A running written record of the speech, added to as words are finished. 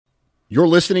You're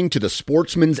listening to the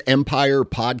Sportsman's Empire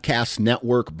Podcast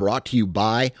Network, brought to you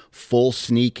by Full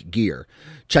Sneak Gear.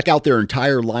 Check out their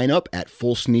entire lineup at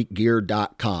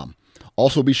fullsneakgear.com.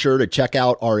 Also be sure to check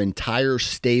out our entire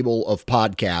stable of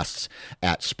podcasts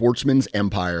at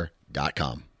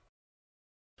sportsmansempire.com.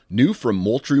 New from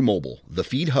Moultrie Mobile, the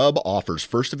Feed Hub offers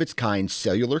first-of-its-kind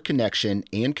cellular connection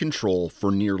and control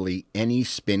for nearly any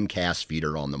spin cast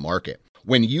feeder on the market.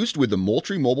 When used with the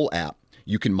Moultrie Mobile app,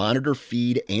 you can monitor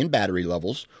feed and battery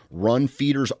levels, run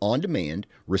feeders on demand,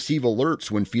 receive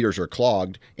alerts when feeders are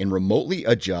clogged, and remotely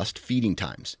adjust feeding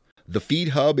times. The Feed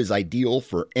Hub is ideal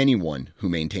for anyone who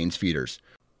maintains feeders.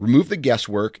 Remove the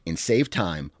guesswork and save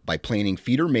time by planning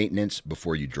feeder maintenance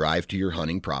before you drive to your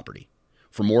hunting property.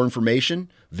 For more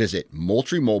information, visit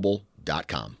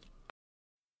MoultrieMobile.com.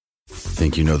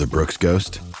 Think you know the Brooks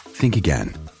Ghost? Think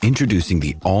again. Introducing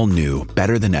the all-new,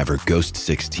 better-than-ever Ghost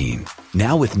 16.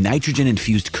 Now with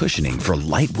nitrogen-infused cushioning for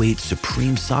lightweight,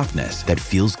 supreme softness that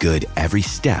feels good every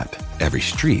step, every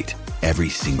street, every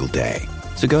single day.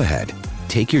 So go ahead,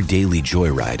 take your daily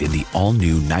joyride in the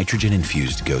all-new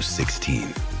nitrogen-infused Ghost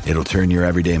 16. It'll turn your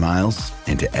everyday miles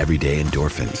into everyday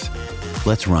endorphins.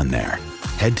 Let's run there.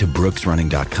 Head to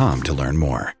brooksrunning.com to learn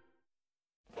more.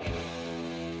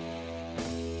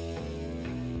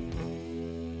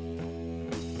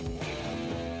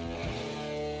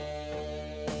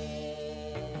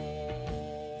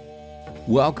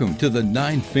 Welcome to the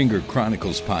Nine Finger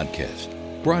Chronicles podcast,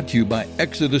 brought to you by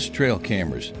Exodus Trail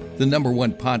Cameras, the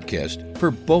 #1 podcast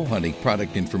for bow hunting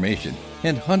product information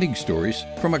and hunting stories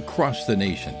from across the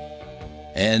nation.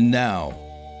 And now,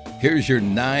 here's your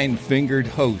nine-fingered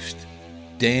host,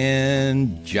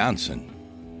 Dan Johnson.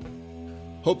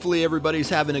 Hopefully everybody's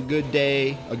having a good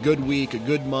day, a good week, a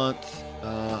good month.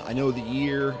 I know the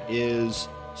year is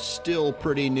still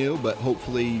pretty new, but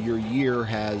hopefully your year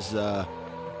has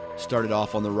started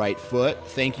off on the right foot.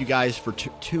 Thank you guys for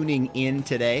tuning in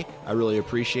today. I really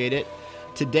appreciate it.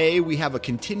 Today we have a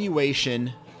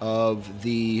continuation of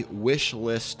the wish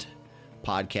list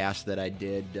podcast that I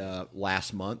did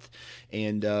last month.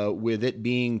 And with it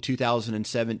being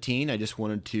 2017, I just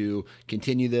wanted to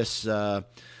continue this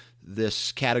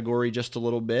category just a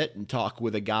little bit and talk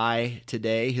with a guy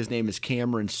today. His name is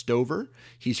Cameron Stover.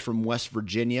 He's from West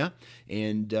Virginia.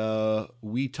 And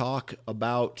we talk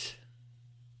about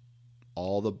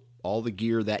all the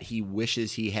gear that he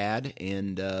wishes he had,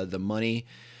 and the money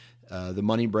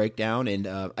breakdown, and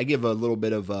I give a little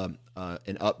bit of an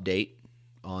update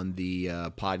on the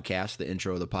podcast, the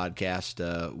intro of the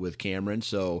podcast with Cameron.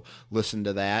 So listen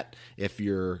to that if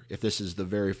this is the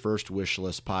very first wish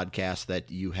list podcast that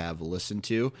you have listened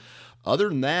to. Other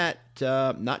than that,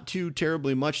 not too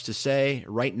terribly much to say.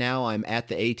 Right now, I'm at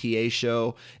the ATA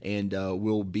show, and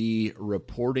we'll be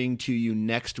reporting to you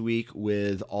next week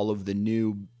with all of the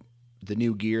new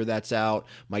gear that's out.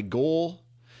 My goal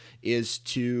is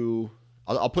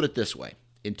I'll put it this way.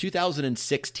 In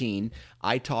 2016,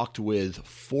 I talked with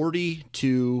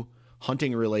 42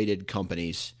 hunting-related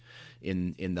companies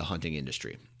in the hunting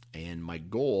industry. And my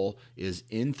goal is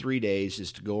in 3 days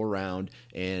is to go around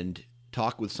and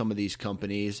talk with some of these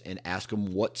companies and ask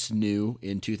them what's new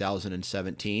in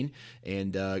 2017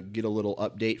 and get a little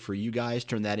update for you guys,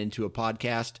 turn that into a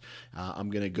podcast. I'm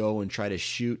going to go and try to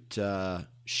shoot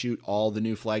all the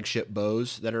new flagship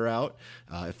bows that are out.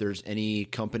 If there's any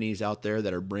companies out there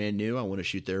that are brand new, I want to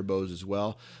shoot their bows as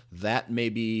well. That may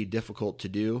be difficult to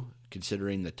do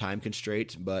considering the time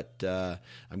constraints, but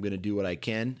I'm going to do what I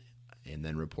can and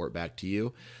then report back to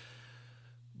you.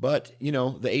 But, you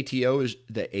know, the ATA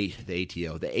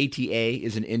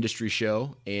is an industry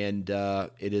show, and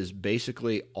it is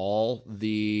basically all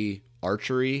the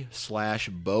archery /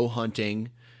 bow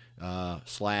hunting /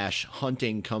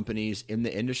 hunting companies in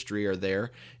the industry are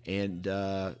there, and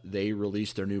they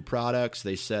release their new products.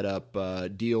 They set up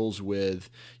deals with,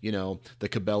 you know, the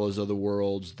Cabela's of the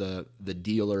world, the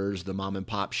dealers, the mom and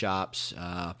pop shops,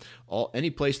 any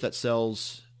place that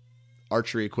sells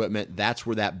archery equipment. That's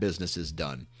where that business is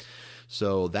done.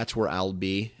 So that's where I'll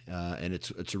be, and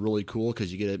it's really cool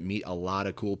because you get to meet a lot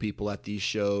of cool people at these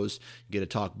shows, you get to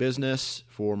talk business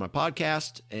for my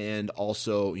podcast, and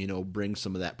also, you know, bring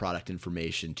some of that product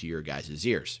information to your guys'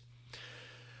 ears.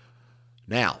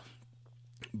 Now,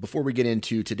 before we get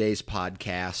into today's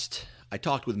podcast, I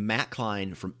talked with Matt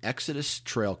Klein from Exodus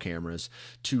Trail Cameras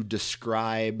to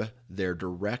describe their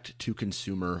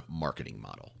direct-to-consumer marketing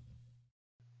model.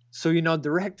 So,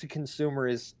 direct to consumer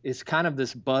is kind of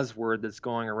this buzzword that's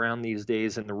going around these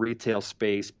days in the retail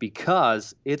space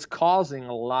because it's causing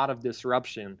a lot of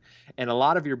disruption. And a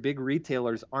lot of your big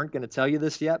retailers aren't going to tell you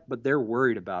this yet, but they're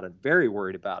worried about it, very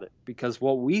worried about it. Because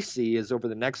what we see is over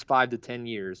the next 5 to 10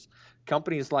 years,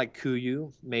 companies like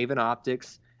KUIU, Maven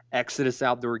Optics, Exodus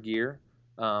Outdoor Gear,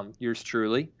 yours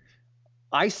truly,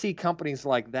 I see companies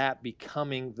like that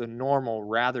becoming the normal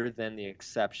rather than the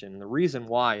exception. The reason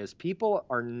why is people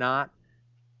are not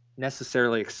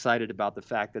necessarily excited about the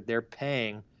fact that they're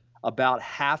paying about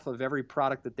half of every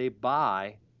product that they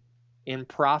buy in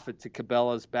profit to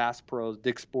Cabela's, Bass Pros,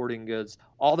 Dick's Sporting Goods,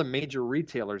 all the major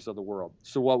retailers of the world.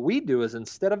 So what we do is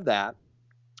instead of that,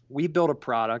 we build a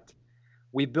product.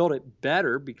 We build it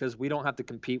better because we don't have to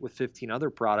compete with 15 other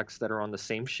products that are on the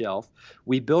same shelf.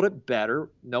 We build it better.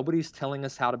 Nobody's telling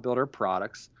us how to build our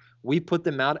products. We put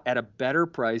them out at a better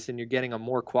price, and you're getting a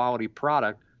more quality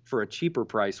product for a cheaper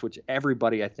price, which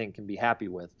everybody, I think, can be happy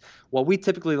with. What we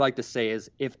typically like to say is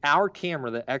if our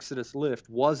camera, the Exodus Lift,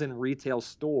 was in retail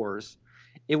stores,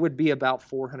 it would be about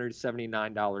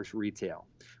 $479 retail.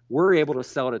 We're able to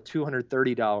sell it at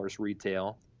 $230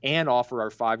 retail and offer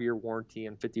our 5-year warranty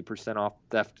and 50% off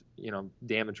theft,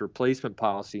 damage replacement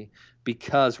policy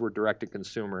because we're direct to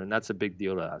consumer, and that's a big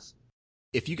deal to us.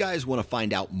 If you guys want to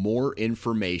find out more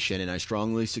information, and I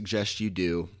strongly suggest you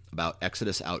do, about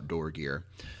Exodus Outdoor Gear,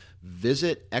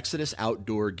 visit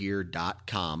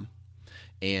exodusoutdoorgear.com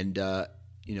and,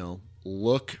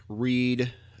 look,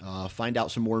 read, find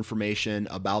out some more information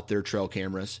about their trail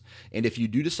cameras. And if you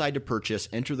do decide to purchase,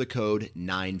 enter the code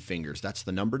 9fingers. That's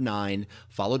the number 9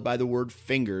 followed by the word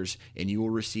fingers, and you will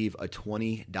receive a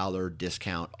 $20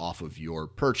 discount off of your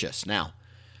purchase. Now,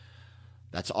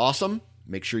 that's awesome.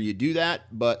 Make sure you do that.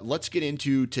 But let's get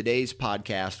into today's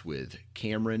podcast with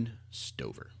Cameron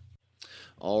Stover.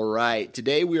 All right.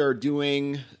 Today we are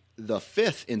doing the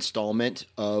 5th installment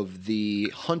of the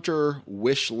Hunter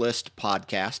Wish List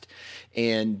podcast.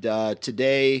 And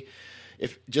today,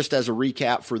 if just as a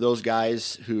recap for those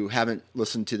guys who haven't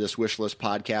listened to this Wish List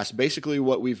podcast, basically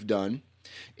what we've done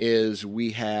is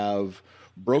we have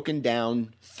broken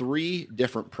down 3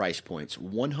 different price points,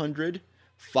 100,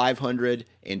 500,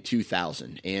 and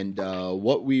 2,000. And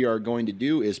what we are going to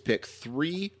do is pick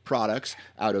 3 products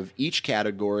out of each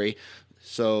category.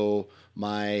 So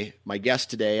my guest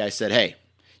today, I said, hey,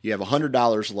 you have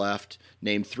 $100 left.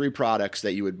 Name 3 products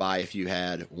that you would buy if you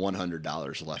had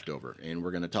 $100 left over. And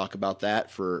we're going to talk about that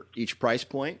for each price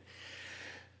point.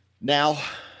 Now,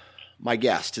 my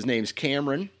guest, his name's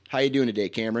Cameron. How you doing today,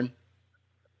 Cameron?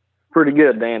 Pretty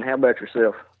good, Dan. How about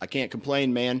yourself? I can't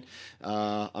complain, man.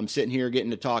 I'm sitting here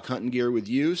getting to talk hunting gear with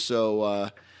you, so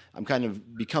I'm kind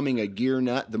of becoming a gear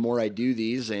nut the more I do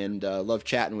these, and love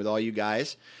chatting with all you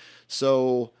guys.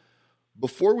 So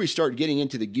before we start getting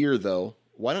into the gear, though,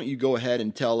 why don't you go ahead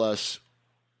and tell us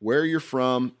where you're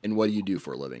from and what do you do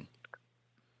for a living?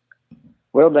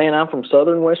 Well, Dan, I'm from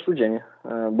southern West Virginia,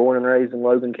 born and raised in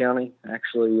Logan County.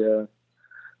 Actually,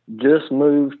 just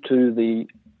moved to the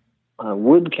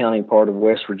Wood County part of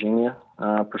West Virginia.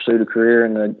 Pursued a career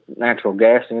in the natural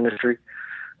gas industry.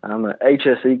 I'm an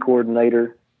HSE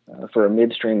coordinator for a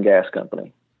midstream gas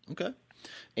company. Okay.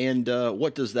 And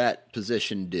what does that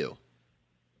position do?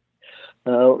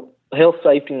 Health,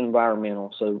 safety, and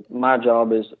environmental. So my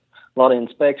job is a lot of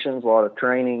inspections, a lot of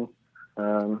training,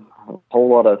 a whole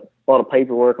lot of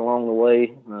paperwork along the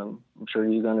way. I'm sure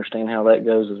you understand how that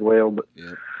goes as well. But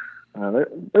yeah.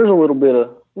 There's a little bit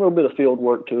of field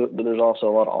work to it, but there's also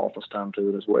a lot of office time to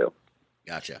it as well.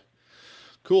 Gotcha.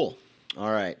 Cool.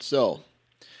 All right. So,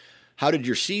 how did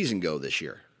your season go this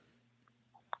year?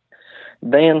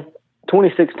 Dan,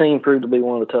 2016 proved to be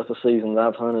one of the toughest seasons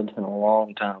I've hunted in a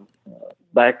long time.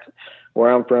 Back where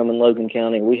I'm from in Logan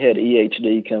County, we had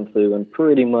EHD come through and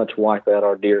pretty much wipe out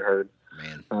our deer herd.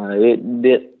 Man.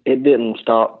 It didn't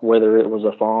stop whether it was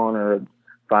a fawn or a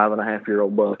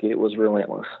 5.5-year-old buck. It was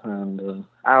relentless. And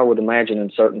I would imagine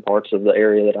in certain parts of the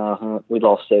area that I hunt, we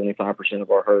lost 75%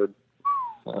 of our herd.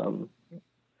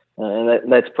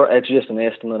 And that's just an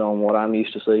estimate on what I'm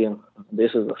used to seeing.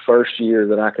 This is the first year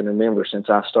that I can remember since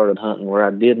I started hunting where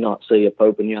I did not see a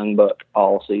pope and young buck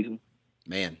all season.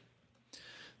 Man,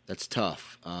 that's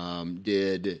tough.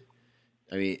 The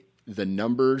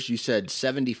numbers, you said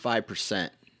 75%.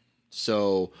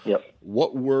 So yep.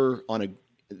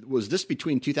 Was this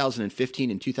between 2015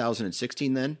 and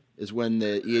 2016 then is when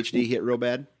the EHD hit real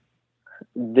bad?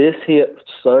 This hit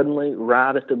suddenly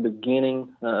right at the beginning.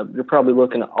 You're probably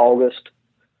looking at August,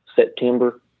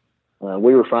 September.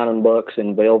 We were finding bucks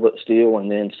in velvet still,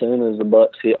 and then as soon as the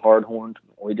bucks hit hardhorn,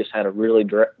 we just had a really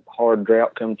hard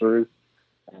drought come through.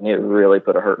 and it really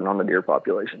put a hurting on the deer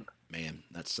population. Man,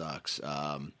 that sucks.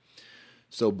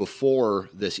 So before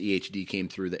this EHD came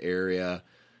through the area,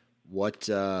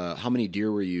 how many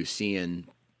deer were you seeing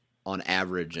on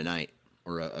average a night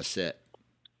or a sit?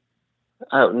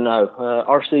 Oh, no.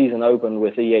 Our season opened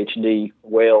with EHD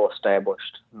well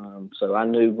established. So I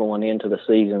knew going into the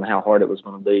season how hard it was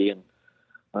going to be, and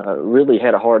really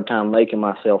had a hard time making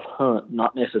myself hunt,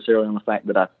 not necessarily on the fact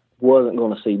that I wasn't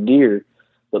going to see deer,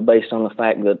 but based on the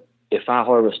fact that if I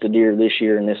harvest a deer this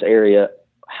year in this area,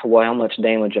 how much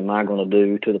damage am I going to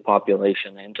do to the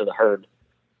population and to the herd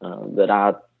that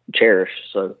I cherish?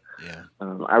 So yeah.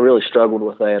 I really struggled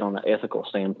with that on an ethical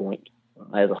standpoint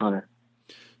as a hunter.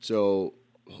 So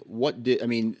right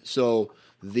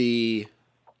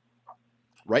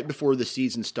before the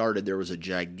season started, there was a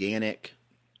gigantic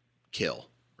kill,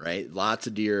 right? Lots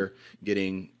of deer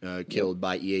getting killed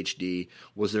by EHD.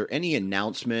 Was there any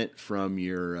announcement from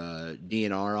your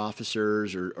DNR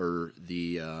officers or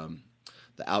the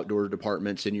outdoor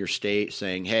departments in your state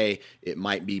saying, "Hey, it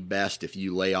might be best if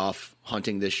you lay off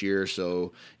hunting this year,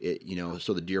 so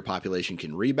so the deer population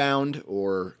can rebound,"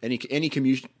 or any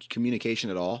communication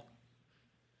at all?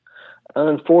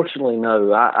 Unfortunately,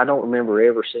 no. I don't remember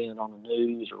ever seeing it on the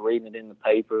news or reading it in the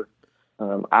paper.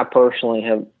 I personally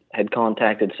had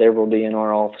contacted several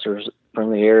DNR officers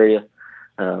from the area.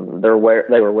 They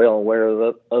were well aware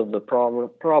of the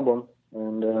problem,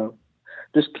 and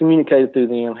just communicated through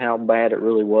them how bad it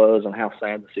really was and how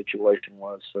sad the situation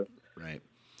was. So, right.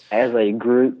 As a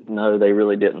group, no, they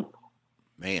really didn't.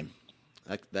 Man,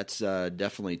 that's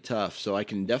definitely tough. So I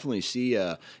can definitely see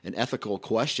an ethical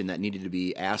question that needed to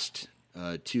be asked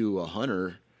to a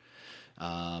hunter.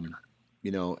 And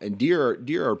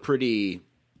deer are pretty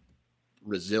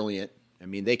resilient. I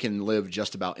mean, they can live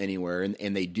just about anywhere,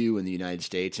 and they do in the United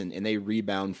States, and they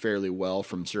rebound fairly well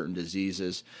from certain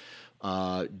diseases.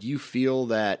 Do you feel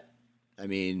that,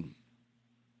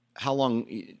 how long,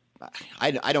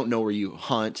 I don't know where you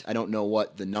hunt. I don't know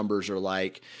what the numbers are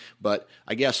like, but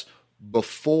I guess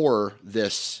before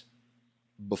EHD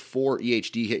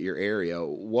hit your area,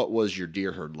 what was your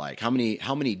deer herd like? How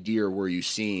many deer were you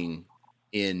seeing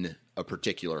in a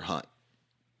particular hunt?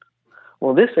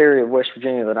 Well, this area of West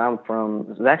Virginia that I'm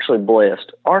from is actually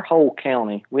blessed. Our whole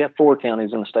county, we have 4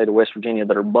 counties in the state of West Virginia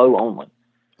that are bow only.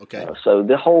 Okay. So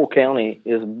the whole county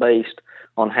is based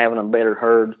on having a better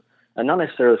herd, and not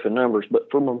necessarily for numbers, but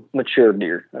for mature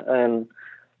deer. And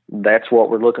that's what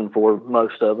we're looking for.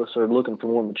 Most of us are looking for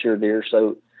more mature deer.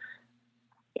 So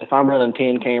if I'm running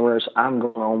 10 cameras, I'm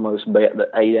going to almost bet that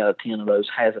 8 out of 10 of those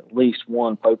has at least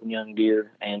one Pope and Young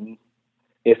deer. And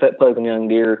if that Pope and Young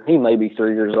deer, he may be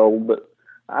 3 years old, but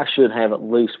I should have at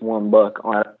least one buck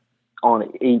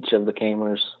on each of the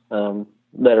cameras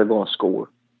that are going to score.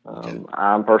 Okay.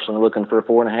 I'm personally looking for a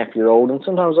 4.5-year-old, and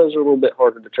sometimes those are a little bit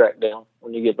harder to track down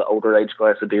when you get the older age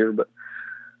class of deer, but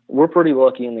we're pretty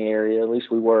lucky in the area. At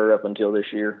least we were up until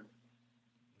this year.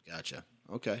 Gotcha.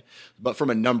 Okay. But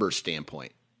from a numbers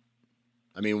standpoint,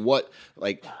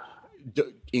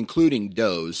 including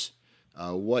does,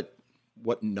 what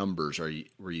numbers were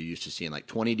you used to seeing? Like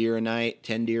 20 deer a night,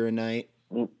 10 deer a night?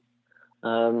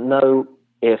 No.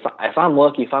 If I'm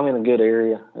lucky, if I'm in a good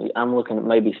area, I'm looking at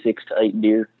maybe 6 to 8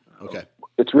 deer. Okay.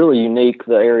 It's really unique,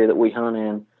 the area that we hunt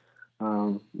in.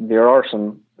 There are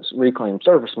some reclaimed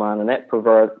surface mine, and that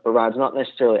provides not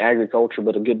necessarily agriculture,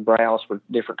 but a good browse for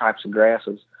different types of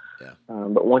grasses. Yeah.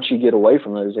 But once you get away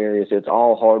from those areas, it's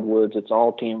all hardwoods, it's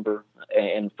all timber,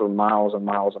 and for miles and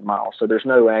miles and miles. So there's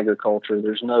no agriculture,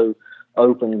 there's no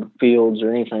open fields or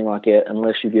anything like that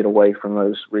unless you get away from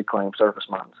those reclaimed surface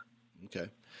mines. Okay.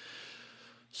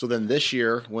 So then this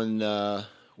year, when the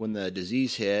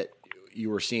disease hit, you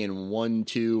were seeing 1,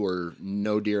 2, or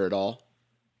no deer at all?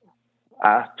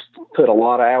 I put a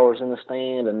lot of hours in the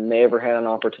stand and never had an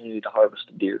opportunity to harvest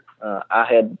a deer. I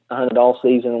had hunted all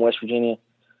season in West Virginia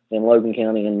in Logan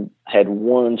County and had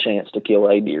one chance to kill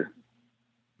a deer.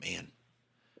 Man,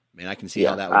 I can see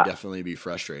how that would definitely be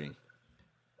frustrating.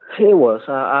 It was.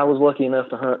 I was lucky enough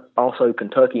to hunt also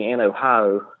Kentucky and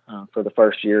Ohio for the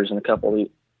first seasons in a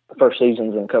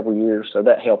couple of years, so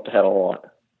that helped out a lot.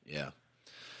 Yeah.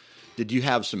 Did you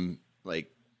have some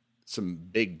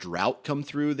big drought come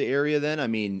through the area then?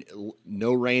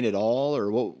 No rain at all, or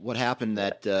what happened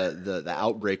that the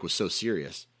outbreak was so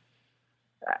serious?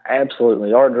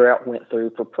 Absolutely. Our drought went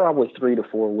through for probably 3 to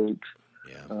 4 weeks.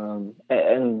 Yeah.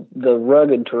 And the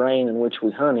rugged terrain in which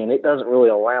we hunt in, it doesn't really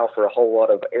allow for a whole lot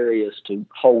of areas to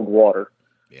hold water.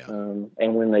 Yeah.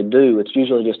 And when they do, it's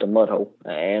usually just a mud hole.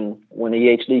 And when the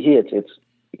EHD hits,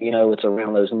 it's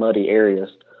around those muddy areas.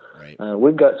 Right.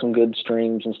 We've got some good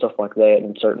streams and stuff like that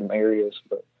in certain areas,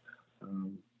 but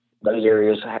those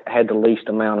areas had the least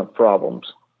amount of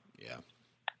problems. Yeah,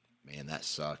 man, that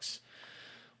sucks.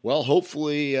 Well,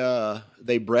 hopefully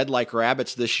they bred like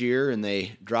rabbits this year and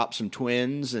they drop some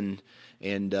twins and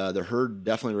the herd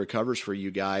definitely recovers for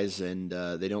you guys and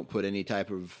they don't put any type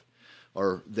of,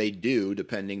 or they do,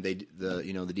 depending, the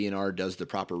DNR does the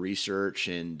proper research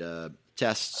and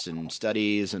tests and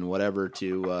studies and whatever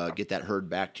to get that herd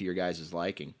back to your guys'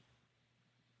 liking.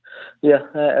 Yeah,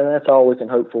 and that's all we can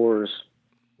hope for is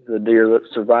the deer that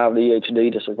survive the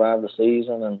EHD to survive the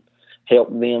season and help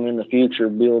them in the future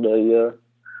build a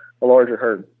larger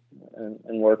herd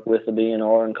and work with the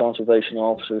DNR and conservation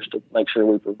officers to make sure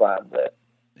we provide that.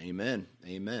 Amen.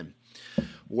 Amen.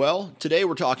 Well, today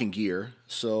we're talking gear,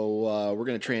 so we're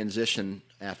going to transition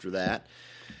after that.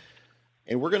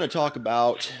 And we're going to talk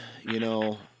about,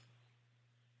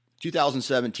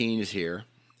 2017 is here.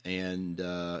 And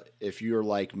if you're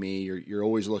like me, you're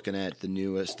always looking at the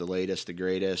newest, the latest, the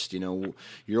greatest.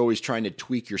 You're always trying to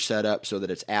tweak your setup so that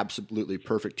it's absolutely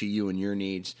perfect to you and your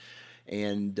needs.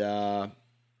 And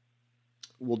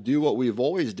we'll do what we've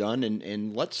always done.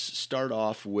 And let's start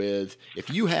off with,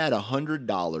 if you had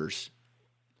 $100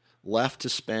 left to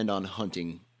spend on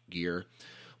hunting gear,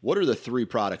 what are the 3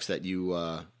 products that you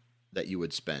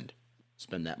would spend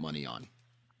that money on?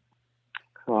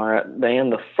 All right, Dan,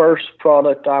 the first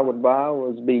product I would buy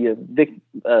would be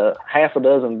half a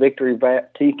dozen Victory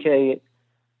VAP TKO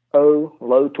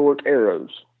low torque arrows.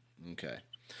 Okay.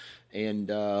 And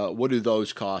what do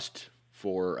those cost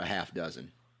for a half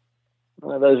dozen?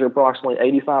 Those are approximately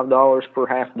 $85 per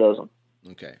half dozen.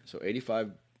 Okay, so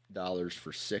 $85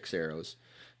 for 6 arrows.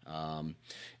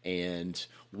 And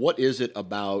what is it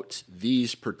about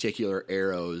these particular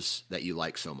arrows that you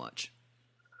like so much?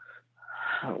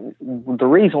 The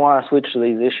reason why I switched to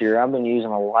these this year, I've been using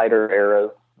a lighter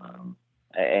arrow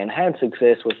and had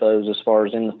success with those as far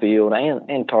as in the field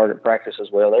and target practice as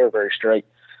well. They were very straight.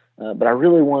 But I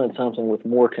really wanted something with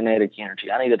more kinetic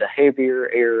energy. I needed a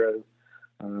heavier arrow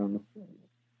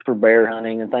for bear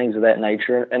hunting and things of that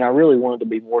nature. And I really wanted to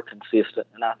be more consistent.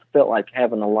 And I felt like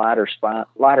having a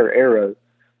lighter arrow,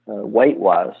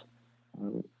 weight-wise,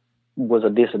 was a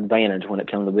disadvantage when it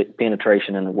comes to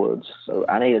penetration in the woods. So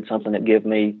I needed something that gave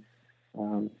me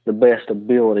the best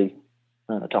ability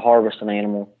to harvest an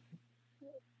animal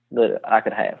that I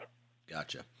could have.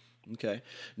 Gotcha. Okay.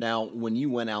 Now, when you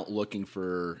went out looking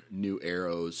for new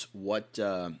arrows, what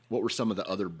were some of the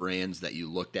other brands that you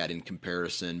looked at in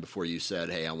comparison before you said,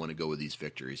 hey, I want to go with these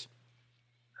Victories?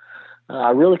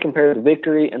 I really compared the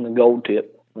Victory and the Gold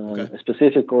Tip. Okay.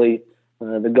 Specifically,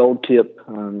 the Gold Tip,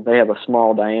 they have a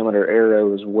small diameter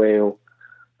arrow as well.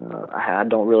 I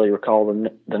don't really recall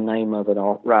the name of it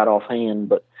right offhand,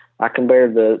 but I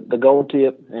compared the Gold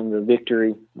Tip and the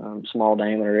Victory small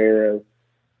diameter arrow,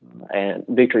 and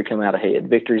Victory come out ahead.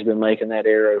 Victory's been making that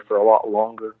arrow for a lot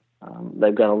longer.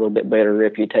 They've got a little bit better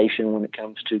reputation when it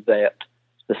comes to that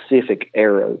specific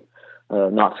arrow.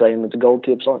 Not saying that the Gold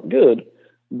Tips aren't good,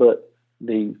 but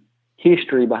the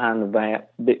history behind the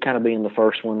VAP, kind of being the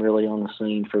first one really on the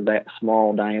scene for that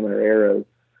small diameter arrow,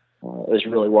 is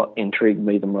really what intrigued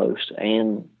me the most.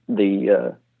 And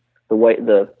the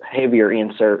heavier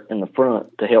insert in the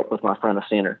front to help with my front of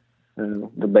center. A little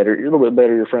bit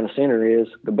better your front of center is,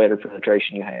 the better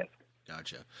penetration you have.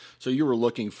 Gotcha. So you were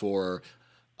looking for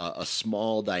a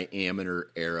small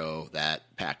diameter arrow that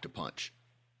packed a punch.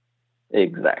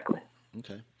 Exactly.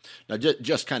 Okay. Now,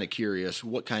 just kind of curious,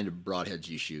 what kind of broadheads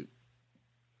you shoot?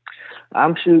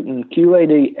 I'm shooting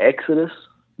QAD Exodus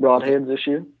broadheads this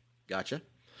year. Gotcha.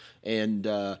 And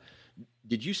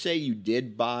did you say you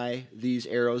did buy these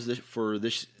arrows for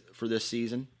this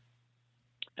season?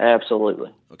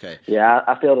 Absolutely. Okay. Yeah,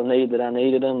 I felt a need that I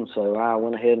needed them, so I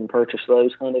went ahead and purchased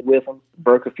those, hunted with them,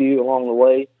 broke a few along the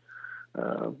way,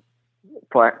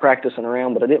 practicing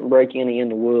around, but I didn't break any in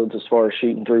the woods as far as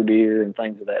shooting through deer and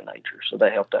things of that nature, so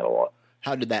that helped out a lot.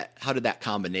 How did that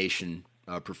combination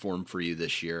perform for you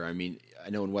this year? I mean,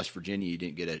 I know in West Virginia you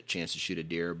didn't get a chance to shoot a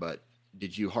deer, but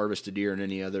did you harvest a deer in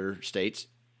any other states?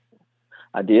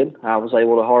 I did. I was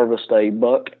able to harvest a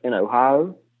buck in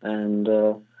Ohio, and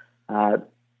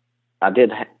I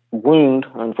did wound,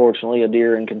 unfortunately, a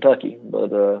deer in Kentucky, but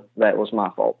that was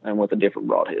my fault, and with a different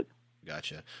broadhead.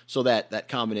 Gotcha. So that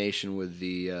combination with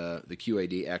the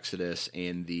QAD Exodus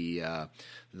and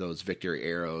those Victory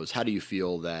arrows, how do you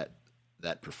feel that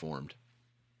performed?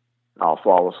 Oh,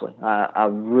 flawlessly.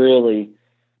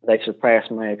 They surpassed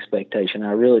my expectation.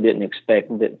 I really didn't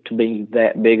expect it to be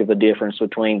that big of a difference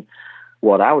between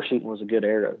what I was shooting was a good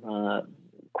arrow.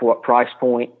 Price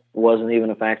point wasn't even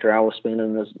a factor. I was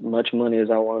spending as much money as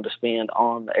I wanted to spend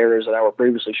on the arrows that I were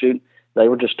previously shooting. They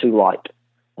were just too light.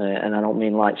 And I don't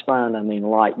mean light spine, I mean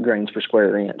light grains per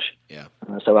square inch. Yeah.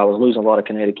 So I was losing a lot of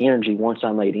kinetic energy once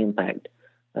I made impact.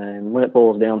 And when it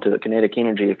boils down to it, kinetic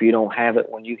energy, if you don't have it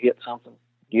when you hit something,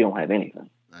 you don't have anything.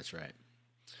 That's right.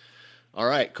 All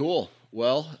right, cool.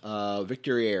 Well,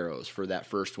 Victory Arrows for that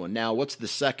first one. Now, what's the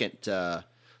second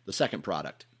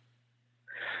product?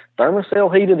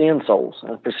 Thermacell heated insoles,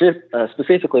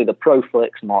 specifically the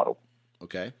ProFlex model.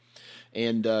 Okay.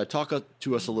 And talk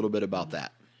to us a little bit about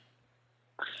that.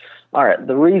 All right.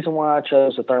 The reason why I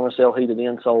chose the Thermacell heated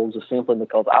insoles is simply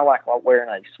because I like wearing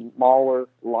a smaller,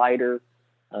 lighter,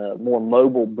 more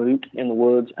mobile boot in the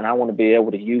woods, and I want to be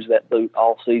able to use that boot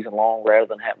all season long rather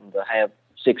than having to have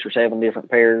 6 or 7 different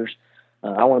pairs.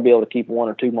 I want to be able to keep 1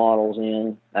 or 2 models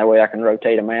in. That way I can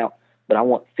rotate them out. But I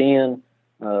want thin,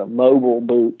 mobile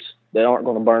boots that aren't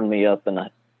going to burn me up in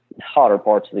the hotter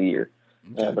parts of the year.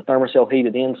 Okay. The Thermacell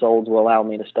heated insoles will allow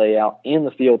me to stay out in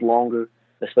the field longer,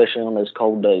 especially on those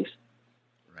cold days.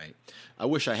 Right. I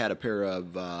wish I had a pair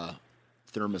of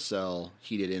Thermacell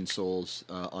heated insoles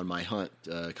on my hunt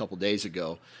a couple days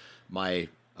ago. I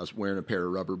was wearing a pair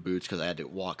of rubber boots because I had to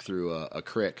walk through a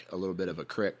creek, a little bit of a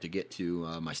creek, to get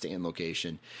to my stand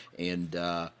location. And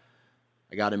I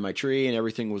got in my tree and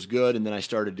everything was good. And then I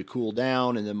started to cool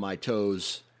down, and then my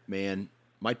toes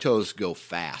go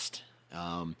fast.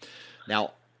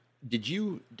 Now, do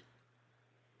you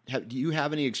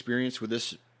have any experience with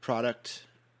this product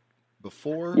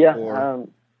before? Yeah.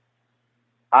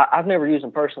 I've never used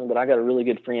them personally, but I got a really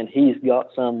good friend. He's got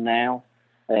some now,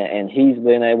 and he's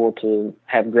been able to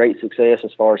have great success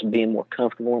as far as being more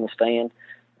comfortable in the stand.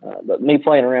 But me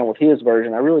playing around with his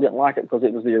version, I really didn't like it because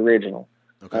it was the original.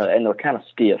 Okay. And they're kind of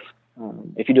stiff.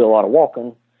 If you do a lot of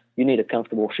walking, you need a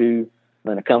comfortable shoe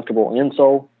and a comfortable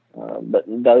insole. But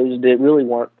those really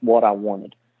weren't what I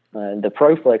wanted. The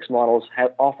ProFlex models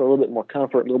offer a little bit more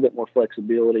comfort, a little bit more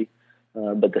flexibility,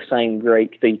 but the same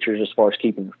great features as far as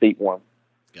keeping your feet warm.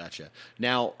 Gotcha.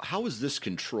 Now, how is this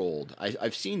controlled?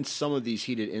 I've seen some of these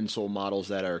heated insole models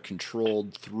that are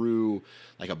controlled through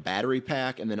like a battery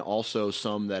pack, and then also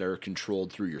some that are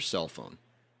controlled through your cell phone.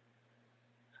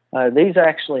 These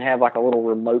actually have like a little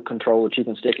remote control that you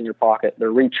can stick in your pocket.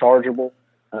 They're rechargeable.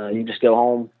 You just go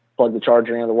home, plug the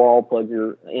charger into the wall, plug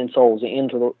your insoles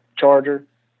into the charger,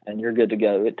 and you're good to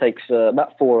go. It takes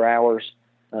about 4 hours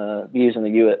using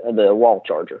the wall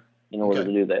charger in order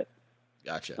to do that.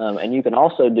 Gotcha. And you can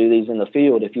also do these in the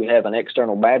field if you have an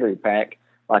external battery pack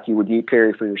like you would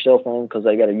carry for your cell phone, because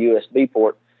they got a USB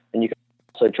port, and you can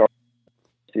also charge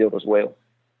the field as well.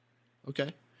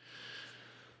 Okay.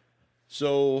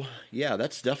 So, yeah,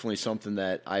 that's definitely something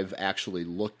that I've actually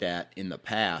looked at in the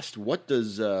past. What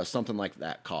does something like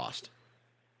that cost?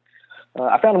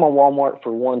 I found them on Walmart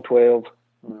for $112.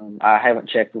 I haven't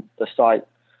checked the site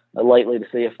lately to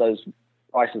see if those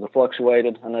prices have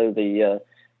fluctuated. I know the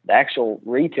actual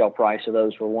retail price of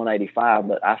those were $185,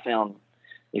 but I found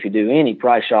if you do any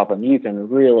price shopping, you can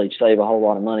really save a whole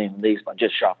lot of money on these by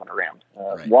just shopping around.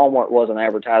 Right. Walmart wasn't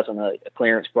advertising a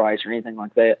clearance price or anything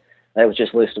like that. That was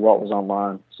just listed what was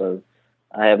online. So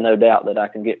I have no doubt that I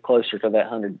can get closer to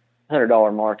that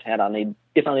 $100 mark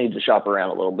if I need to shop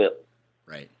around a little bit.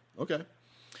 Right. Okay.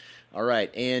 All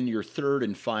right. And your third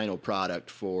and final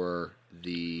product for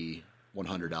the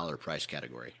 $100 price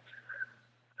category.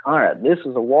 All right. This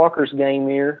is a Walker's Game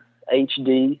Ear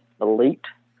HD Elite.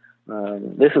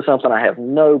 This is something I have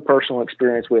no personal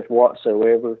experience with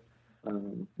whatsoever,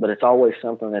 but it's always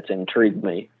something that's intrigued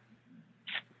me.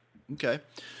 Okay.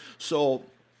 So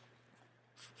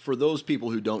for those people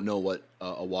who don't know what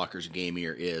a Walker's Game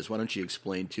Ear is, why don't you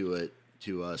explain to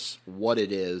us what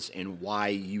it is and why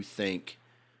you think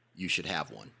you should have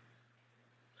one?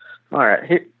 All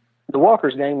right. The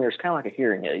Walker's Game Ear is kind of like a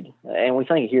hearing aid. And we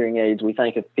think of hearing aids, we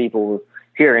think of people with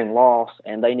hearing loss,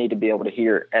 and they need to be able to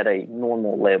hear at a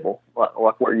normal level,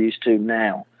 like we're used to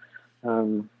now.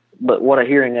 But what a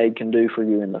hearing aid can do for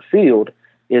you in the field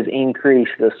is increase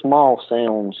the small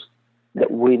sounds that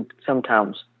we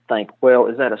sometimes think, well,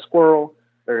 is that a squirrel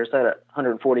or is that a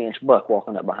 140-inch buck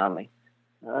walking up behind me?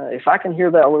 If I can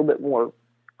hear that a little bit more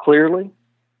clearly,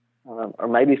 or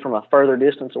maybe from a further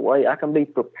distance away, I can be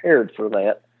prepared for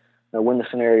that when the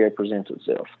scenario presents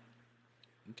itself.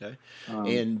 Okay. I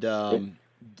mean,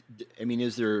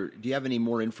 do you have any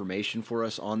more information for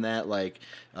us on that? Like,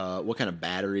 what kind of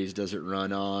batteries does it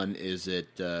run on? Is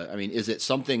it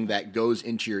something that goes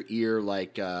into your ear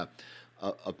like a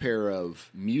pair of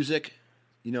music,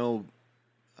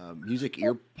 music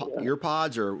ear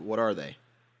pods, or what are they?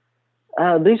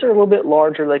 These are a little bit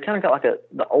larger. They kind of got like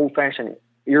the old-fashioned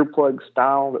earplug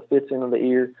style that fits into the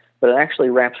ear, but it actually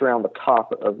wraps around the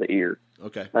top of the ear.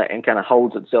 Okay. And kind of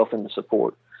holds itself in the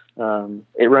support.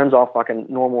 It runs off like a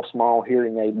normal small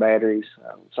hearing aid batteries.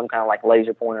 Some kind of like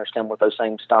laser pointers come with those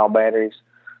same style batteries.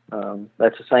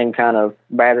 That's the same kind of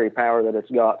battery power that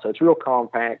it's got. So it's real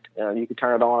compact. You can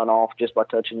turn it on and off just by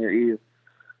touching your ear.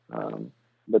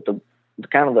 But the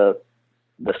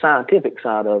scientific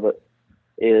side of it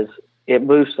is it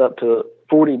boosts up to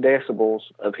 40 decibels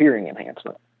of hearing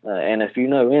enhancement. And if you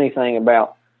know anything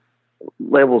about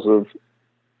levels of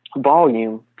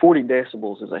volume, 40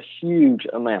 decibels is a huge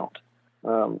amount.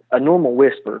 A normal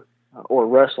whisper or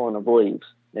rustling of leaves.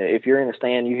 If you're in a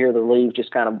stand, you hear the leaves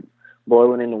just kind of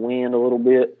blowing in the wind a little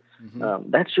bit.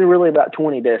 That's really about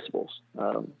 20 decibels.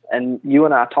 And you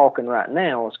and I talking right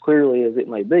now, as clearly as it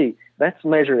may be, that's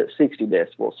measured at 60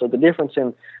 decibels. So the difference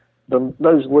in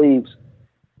those leaves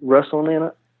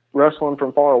rustling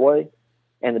from far away,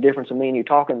 and the difference in me and you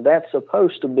talking, that's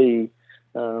supposed to be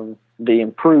the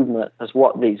improvement is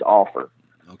what these offer.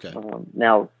 Okay.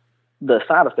 Now, the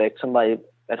side effect, somebody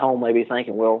at home may be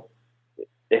thinking, well,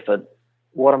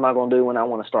 what am I going to do when I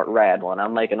want to start rattling?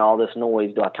 I'm making all this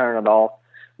noise. Do I turn it off?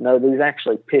 No, these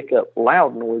actually pick up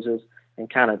loud noises and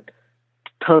kind of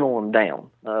tunnel them down.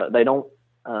 They don't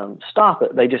stop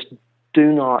it. They just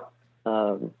do not,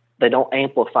 they don't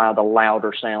amplify the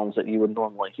louder sounds that you would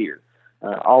normally hear.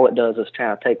 All it does is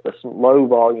kind of take the low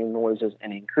volume noises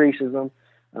and increases them,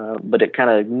 but it kind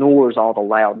of ignores all the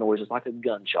loud noises, like a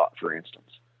gunshot, for instance.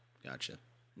 Gotcha.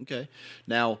 Okay.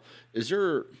 Now, is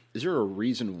there a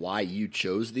reason why you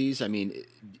chose these? I mean,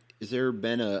 has there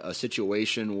been a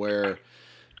situation where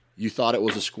you thought it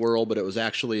was a squirrel, but it was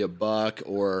actually a buck,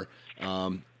 or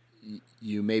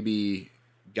you maybe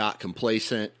got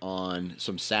complacent on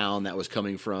some sound that was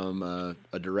coming from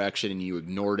a direction and you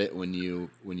ignored it when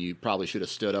you probably should have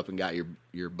stood up and got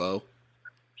your bow?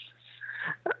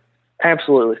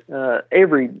 Absolutely.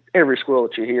 Every squirrel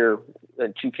that you hear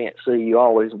that you can't see, you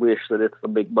always wish that it's the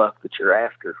big buck that you're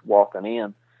after walking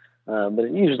in.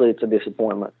 But usually it's a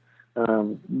disappointment.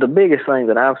 The biggest thing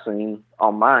that I've seen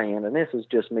on my end, and this is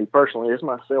just me personally, is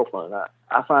my cell phone.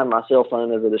 I find my cell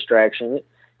phone as a distraction.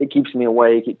 It keeps me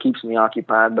awake. It keeps me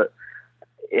occupied. But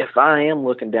if I am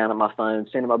looking down at my phone,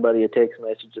 sending my buddy a text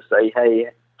message to say,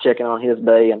 hey, checking on his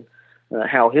day and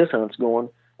how his hunt's going,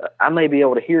 I may be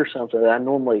able to hear something that I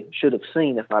normally should have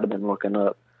seen if I'd have been looking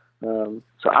up.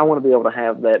 So I want to be able to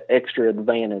have that extra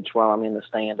advantage while I'm in the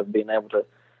stand of being able to,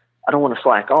 I don't want to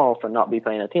slack off and not be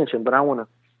paying attention, but I want to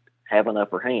have an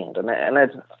upper hand. And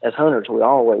that's, as hunters, we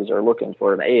always are looking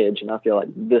for an edge, and I feel like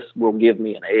this will give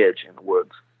me an edge in the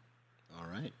woods. All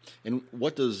right. And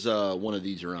what does one of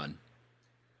these run?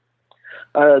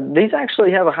 These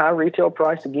actually have a high retail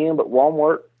price again, but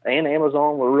Walmart and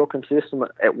Amazon were real consistent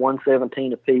at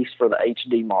 $117 a piece for the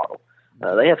HD model.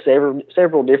 They have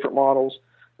several different models,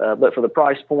 but for the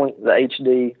price point, the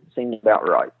HD seems about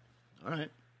right. All right.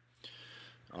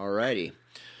 All righty.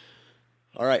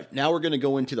 All right. Now we're going to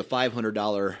go into the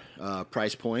 $500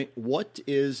 price point. What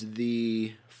is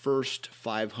the first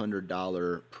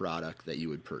 $500 product that you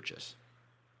would purchase?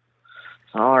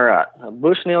 All right. A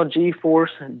Bushnell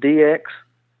G-Force DX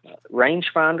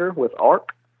rangefinder with ARC.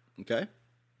 Okay.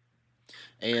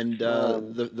 And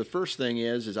the first thing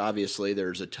is obviously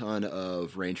there's a ton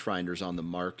of rangefinders on the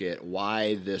market.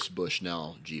 Why this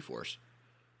Bushnell G-Force?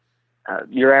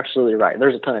 You're absolutely right.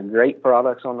 There's a ton of great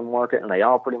products on the market, and they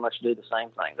all pretty much do the same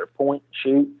thing. They're point,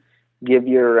 shoot, give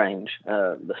you a range.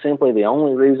 The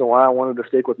only reason why I wanted to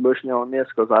stick with Bushnell on this,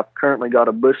 because I've currently got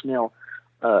a Bushnell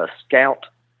Scout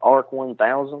ARC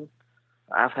 1000.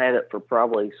 I've had it for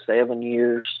probably 7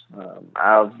 years.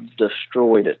 I've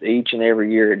destroyed it each and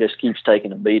every year. It just keeps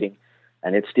taking a beating,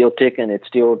 and it's still ticking. It's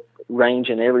still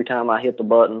ranging every time I hit the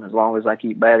button, as long as I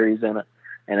keep batteries in it.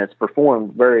 And it's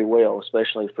performed very well,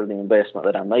 especially for the investment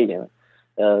that I made in it.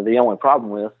 The only problem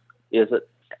with is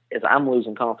I'm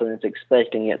losing confidence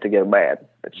expecting it to go bad.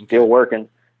 It's still working.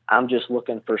 I'm just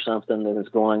looking for something that is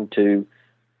going to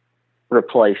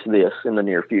replace this in the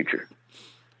near future.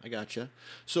 I gotcha.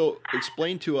 So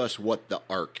explain to us what the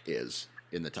ARC is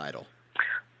in the title.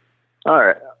 All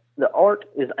right. The ARC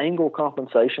is angle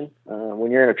compensation.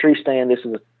 When you're in a tree stand, this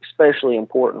is especially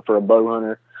important for a bow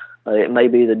hunter. It may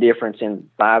be the difference in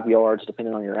 5 yards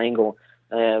depending on your angle.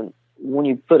 And when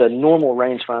you put a normal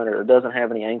rangefinder that doesn't have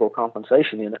any angle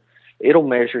compensation in it, it'll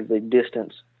measure the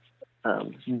distance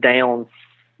down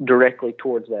directly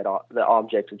towards the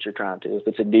object that you're trying to. If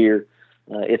it's a deer,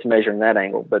 it's measuring that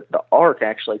angle. But the ARC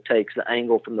actually takes the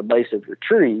angle from the base of your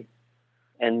tree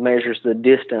and measures the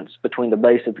distance between the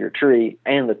base of your tree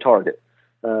and the target.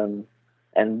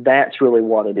 And that's really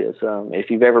what it is.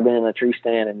 If you've ever been in a tree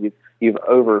stand and you've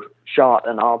overshot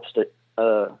an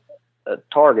a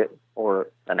target or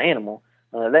an animal,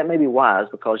 that may be wise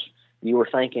because you were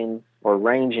thinking or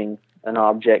ranging an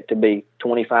object to be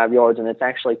 25 yards, and it's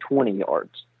actually 20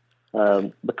 yards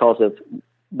because of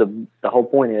the whole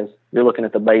point is you're looking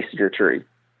at the base of your tree.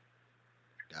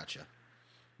 Gotcha.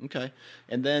 Okay.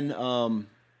 And then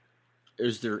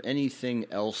is there anything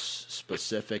else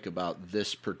specific about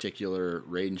this particular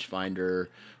rangefinder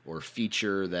or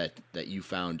feature that you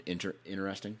found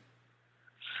interesting?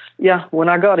 Yeah, when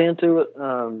I got into it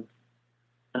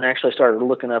and actually started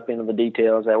looking up into the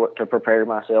details to prepare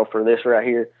myself for this right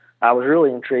here, I was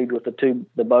really intrigued with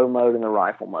the bow mode and the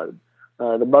rifle mode.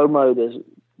 The bow mode is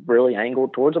really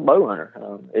angled towards a bow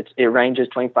hunter. It ranges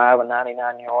 25 and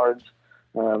 99 yards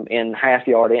in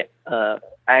half-yard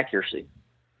accuracy.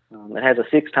 It has a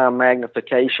 6-time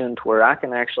magnification to where I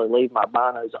can actually leave my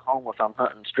binos at home if I'm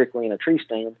hunting strictly in a tree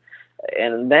stand,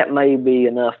 and that may be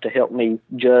enough to help me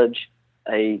judge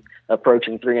a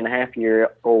approaching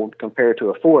 3.5-year-old compared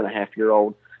to a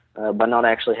 4.5-year-old by not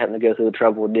actually having to go through the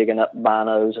trouble of digging up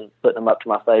binos and putting them up to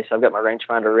my face. I've got my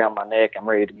rangefinder around my neck. I'm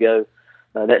ready to go.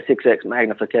 That 6X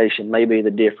magnification may be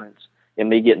the difference in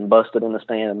me getting busted in the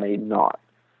stand and me not.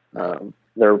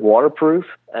 They're waterproof,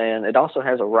 and it also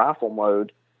has a rifle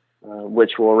mode,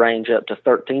 which will range up to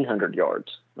 1,300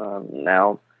 yards.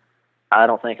 Now, I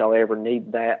don't think I'll ever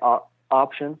need that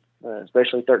option,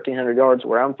 especially 1,300 yards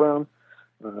where I'm from,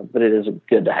 but it is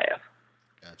good to have.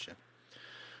 Gotcha.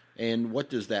 And what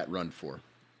does that run for?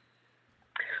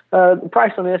 The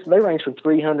price on this, they range from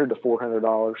 $300 to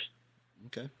 $400.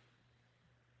 Okay.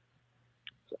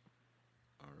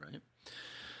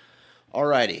 All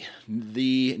righty.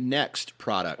 The next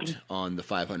product on the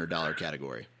 $500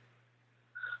 category.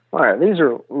 All right. These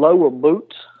are Lowa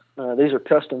boots. These are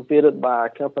custom fitted by a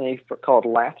company called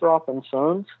Lathrop and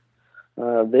Sons.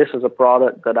 This is a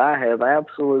product that I have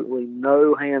absolutely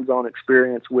no hands-on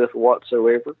experience with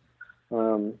whatsoever.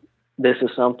 This is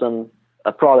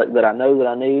a product that I know that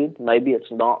I need. Maybe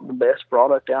it's not the best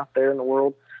product out there in the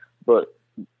world, but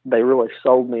they really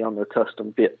sold me on their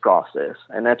custom fit process,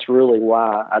 and that's really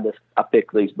why I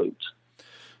picked these boots.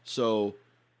 So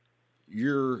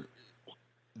you're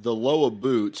the Lowa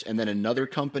boots, and then another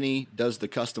company does the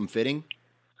custom fitting?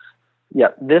 Yeah,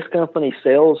 this company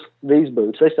sells these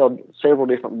boots. They sell several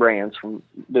different brands from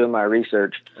doing my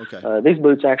research. Okay. These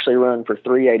boots actually run for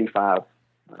 $385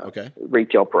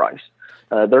 retail price.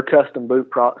 Their custom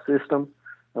boot system,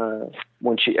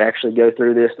 once you actually go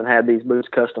through this and have these boots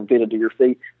custom fitted to your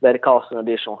feet, that costs an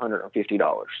additional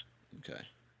 $150. Okay.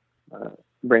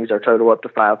 Brings our total up to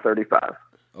 $535.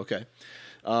 Okay.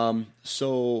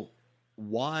 So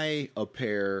why a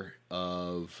pair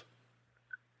of,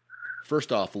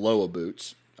 first off, Lowa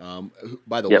boots?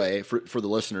 By the way, for the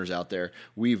listeners out there,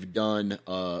 we've done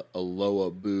a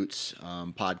Lowa boots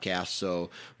podcast, so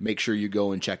make sure you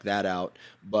go and check that out.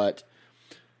 But,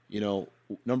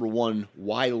 number one,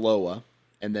 why Lowa?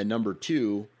 And then number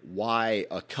two, why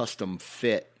a custom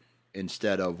fit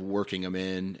instead of working them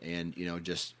in and,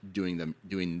 just doing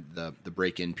the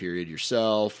break-in period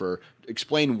yourself? Or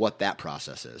explain what that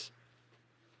process is.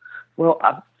 Well,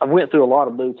 I went through a lot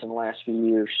of boots in the last few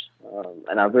years,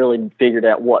 and I've really figured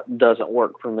out what doesn't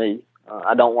work for me.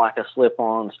 I don't like a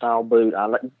slip-on style boot.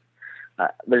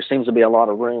 There seems to be a lot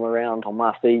of room around on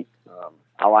my feet.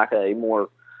 I like a more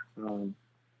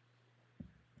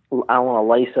I want a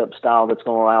lace-up style that's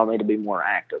going to allow me to be more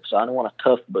active. So I don't want a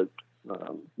tough boot.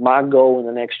 My goal in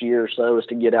the next year or so is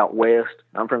to get out west.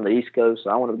 I'm from the East Coast, so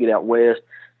I want to get out west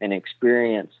and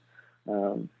experience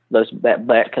that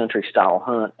backcountry style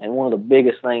hunt. And one of the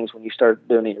biggest things when you start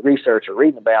doing any research or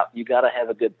reading about, you got to have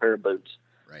a good pair of boots.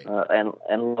 Right. And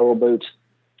Lowa boots,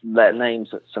 that name's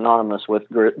synonymous with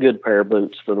good pair of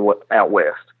boots for the out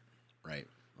west. Right.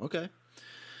 Okay.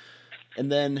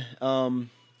 And then,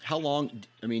 how long?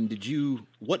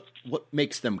 What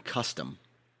makes them custom?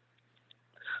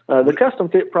 The custom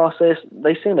fit process,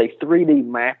 they send a 3D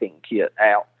mapping kit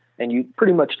out, and you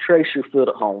pretty much trace your foot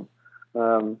at home.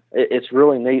 It's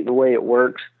really neat the way it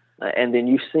works, and then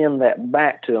you send that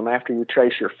back to them after you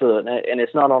trace your foot, and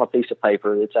it's not on a piece of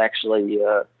paper. It's actually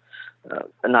a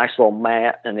nice little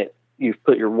mat, and you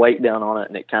put your weight down on it,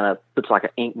 and it kind of puts like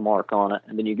an ink mark on it,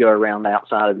 and then you go around the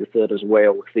outside of your foot as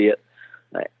well with it.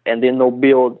 And then they'll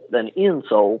build an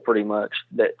insole pretty much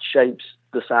that shapes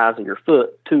the size of your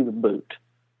foot to the boot.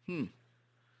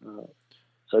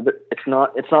 So it's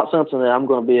not something that I'm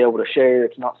going to be able to share.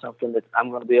 It's not something that I'm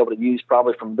going to be able to use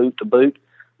probably from boot to boot.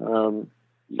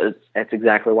 That's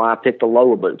exactly why I picked the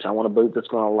Lowa boots. I want a boot that's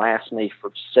going to last me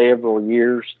for several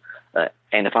years.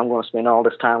 And if I'm going to spend all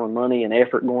this time and money and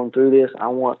effort going through this, I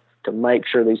want to make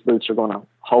sure these boots are going to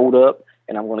hold up,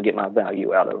 and I'm going to get my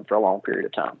value out of them for a long period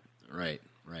of time. Right,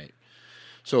 right.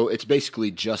 So it's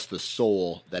basically just the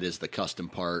sole that is the custom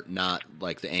part, not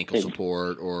like the ankle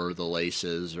support or the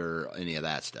laces or any of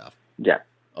that stuff. Yeah.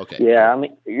 Okay. Yeah, I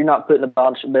mean, you're not putting a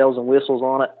bunch of bells and whistles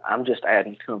on it. I'm just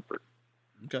adding comfort.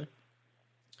 Okay.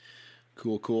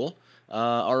 Cool.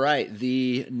 All right.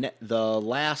 The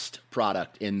last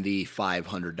product in the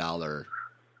 $500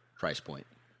 price point.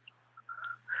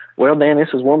 Well, Dan,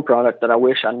 this is one product that I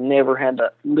wish I never had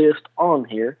to list on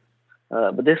here,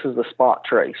 but this is the Spot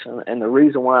Trace. And the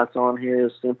reason why it's on here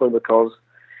is simply because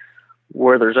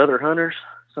where there's other hunters,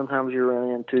 sometimes you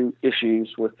run into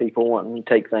issues with people wanting to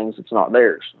take things that's not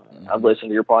theirs. Mm-hmm. I've listened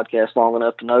to your podcast long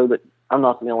enough to know that I'm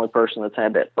not the only person that's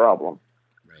had that problem.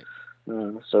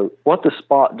 Right. So what the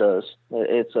Spot does,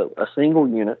 it's a single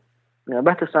unit,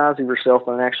 about the size of your cell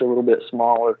phone, actually a little bit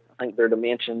smaller. I think their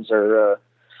dimensions are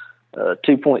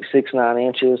 2.69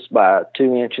 inches by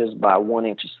 2 inches by 1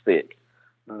 inch thick.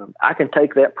 I can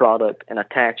take that product and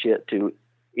attach it to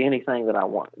anything that I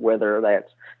want, whether that's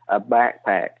a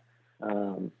backpack,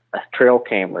 a trail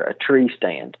camera, a tree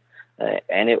stand,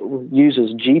 and it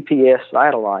uses GPS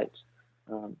satellites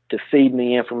to feed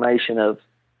me information of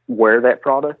where that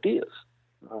product is.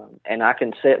 And I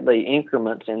can set the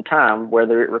increments in time,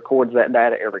 whether it records that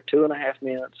data every 2.5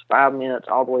 minutes, 5 minutes,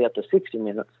 all the way up to 60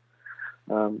 minutes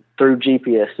through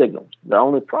GPS signals. The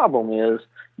only problem is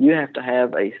you have to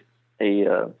have a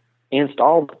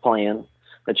installed plan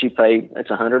that you pay. It's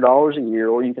 $100 a year,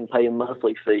 or you can pay a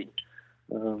monthly fee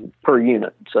per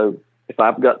unit. So if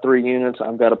I've got 3 units,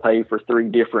 I've got to pay for 3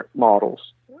 different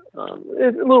models.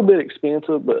 It's a little bit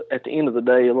expensive, but at the end of the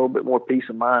day, a little bit more peace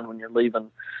of mind when you're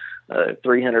leaving a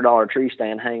 $300 tree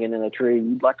stand hanging in a tree.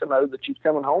 You'd like to know that you're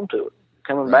coming home to it,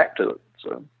 coming back to it.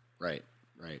 So right.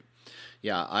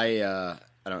 Yeah, I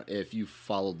don't. If you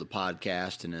followed the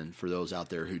podcast, and then for those out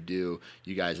there who do,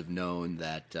 you guys have known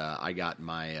that I got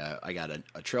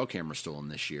a trail camera stolen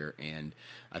this year, and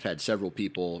I've had several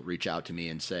people reach out to me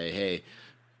and say, "Hey,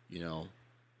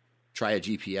 try a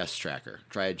GPS tracker.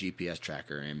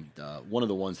 And one of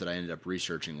the ones that I ended up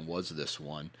researching was this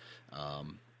one.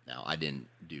 Now I didn't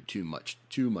do too much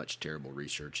terrible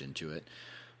research into it,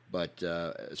 but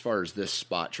as far as this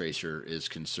Spot Tracer is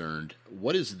concerned,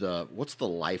 what's the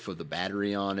life of the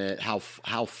battery on it? How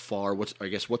far? What's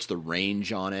the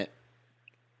range on it?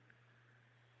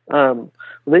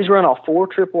 These run off 4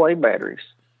 AAA batteries,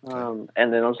 and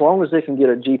then as long as it can get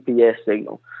a GPS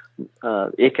signal,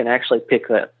 it can actually pick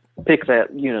that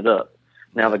unit up.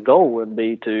 Now the goal would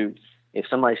be to, if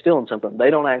somebody's stealing something, they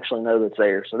don't actually know that's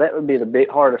there. So that would be the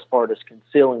hardest part, is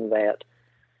concealing that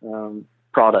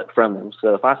product from them.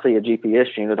 So if I see a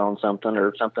GPS unit on something,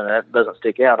 or something that doesn't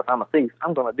stick out, if I'm a thief,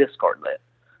 I'm going to discard that.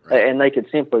 Right. And they could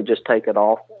simply just take it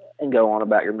off and go on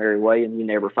about your merry way, and you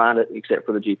never find it except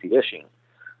for the GPS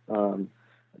unit.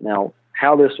 Now,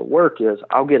 how this will work is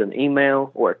I'll get an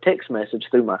email or a text message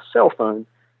through my cell phone,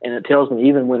 and it tells me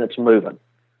even when it's moving.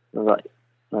 Like,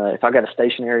 if I got a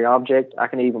stationary object, I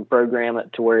can even program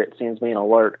it to where it sends me an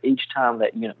alert each time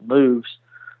that unit moves.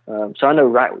 So I know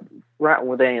right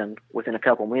within a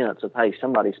couple minutes of, hey,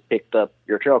 somebody's picked up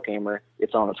your trail camera.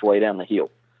 It's on its way down the hill.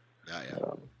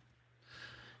 Yeah.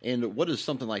 And what does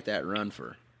something like that run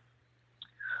for?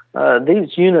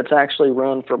 These units actually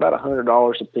run for about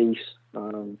 $100 a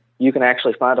piece. You can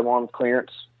actually find them on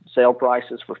clearance sale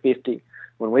prices for $50.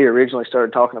 When we originally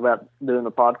started talking about doing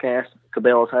the podcast,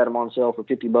 Cabela's had them on sale for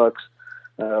 $50.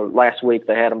 Last week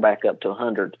they had them back up to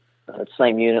 $100.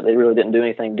 Same unit. They really didn't do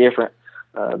anything different.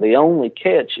 The only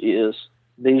catch is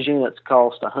these units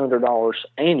cost $100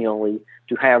 annually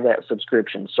to have that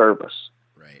subscription service.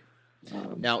 Right.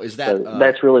 Now, is that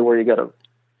that's really where you got to?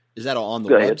 Is that on the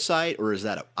website, or is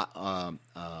that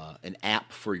an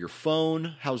app for your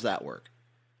phone? How's that work?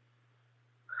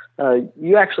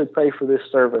 You actually pay for this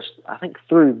service, I think,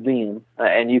 through them,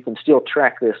 and you can still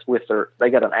track this with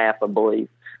they got an app, I believe,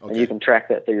 and you can track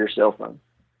that through your cell phone.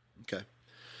 Okay.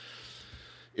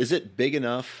 Is it big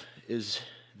enough? Is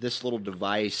this little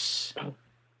device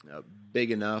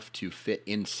big enough to fit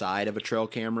inside of a trail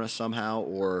camera somehow?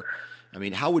 Or, I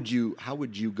mean, how would you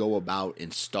go about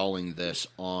installing this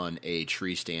on a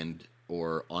tree stand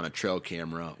or on a trail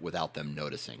camera without them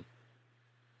noticing?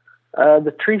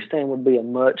 The tree stand would be a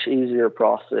much easier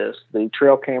process. The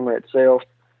trail camera itself,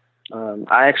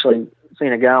 I actually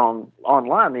seen a guy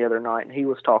online the other night, and he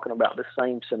was talking about the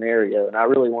same scenario. And I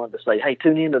really wanted to say, hey,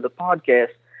 tune into the podcast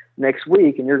next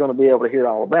week, and you're going to be able to hear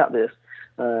all about this.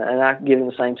 And I give him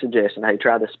the same suggestion. Hey,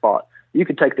 try this Spot. You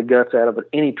could take the guts out of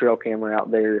any trail camera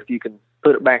out there if you can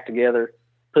put it back together,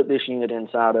 put this unit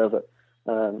inside of it.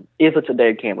 If it's a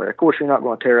dead camera, of course, you're not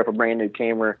going to tear up a brand new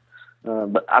camera.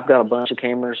 But I've got a bunch of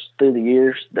cameras through the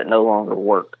years that no longer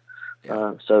work.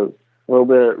 So a little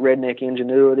bit of redneck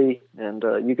ingenuity, and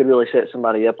you could really set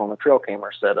somebody up on the trail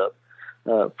camera setup.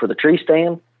 For the tree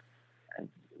stand,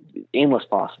 endless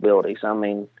possibilities. I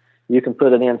mean, you can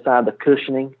put it inside the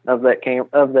cushioning of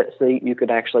that seat. You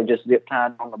could actually just zip tie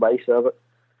it on the base of it.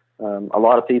 A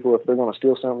lot of people, if they're going to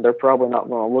steal something, they're probably not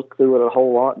going to look through it a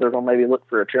whole lot. They're going to maybe look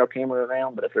for a trail camera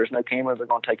around, but if there's no camera, they're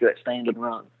going to take that stand and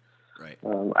run. Right.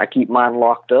 I keep mine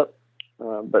locked up,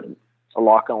 but a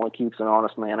lock only keeps an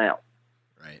honest man out.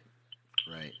 Right.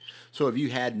 Right. So have you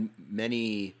had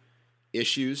many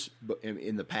issues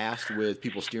in the past with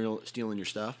people stealing your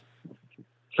stuff?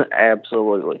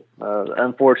 Absolutely.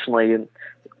 Unfortunately, in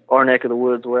our neck of the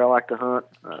woods where I like to hunt,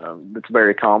 it's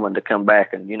very common to come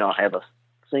back and have a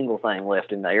single thing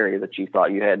left in the area that you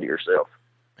thought you had to yourself.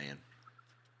 Man,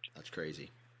 that's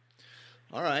crazy.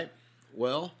 All right.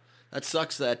 Well, that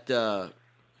sucks that,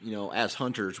 as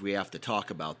hunters, we have to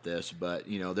talk about this, but,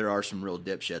 there are some real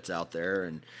dipshits out there,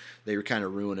 and they kind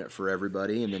of ruin it for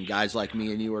everybody. And then guys like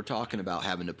me and you are talking about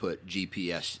having to put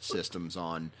GPS systems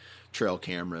on trail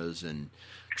cameras and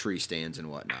tree stands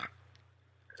and whatnot.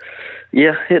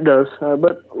 Yeah, it does.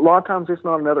 But a lot of times it's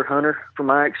not another hunter. From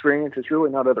my experience, it's really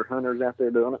not other hunters out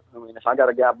there doing it. I mean, if I got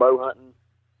a guy bow hunting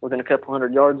within a couple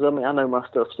hundred yards of me, I know my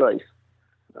stuff's safe.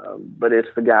 But it's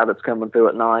the guy that's coming through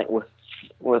at night with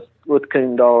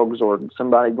coon dogs, or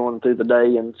somebody going through the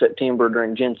day in September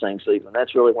during ginseng season.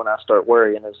 That's really when I start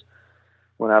worrying, is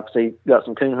when I see got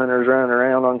some coon hunters running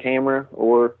around on camera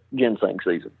or ginseng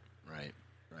season. Right.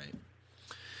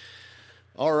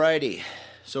 All righty.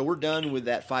 So we're done with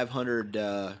that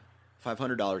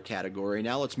 $500 category.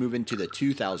 Now let's move into the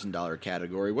 $2,000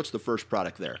 category. What's the first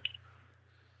product there?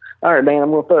 All right, Dan,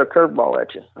 I'm going to throw a curveball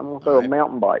at you. I'm going to throw a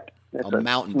mountain bike. It's a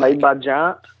mountain bike. Made by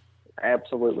Giant.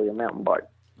 Absolutely a mountain bike.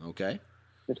 Okay.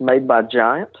 It's made by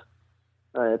Giant.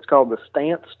 It's called the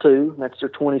Stance 2. That's their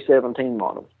 2017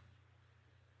 model.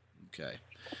 Okay.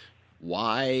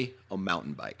 Why a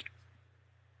mountain bike?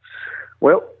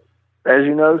 Well, as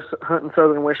you know, hunting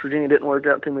southern West Virginia didn't work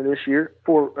out to me this year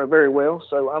very well,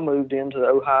 so I moved into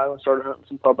Ohio and started hunting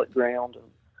some public ground.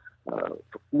 And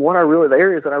the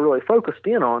areas that I really focused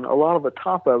in on, a lot of the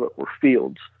top of it were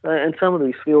fields, and some of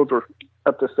these fields were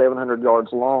up to 700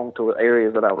 yards long to the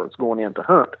areas that I was going in to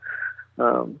hunt.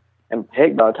 And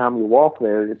heck, by the time you walk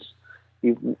there,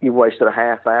 you've wasted a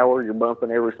half hour. You're bumping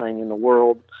everything in the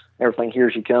world. Everything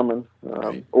hears you coming,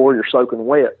 or you're soaking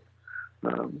wet.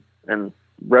 And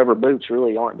rubber boots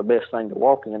really aren't the best thing to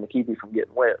walk in to keep you from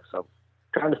getting wet. So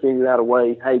trying to figure out a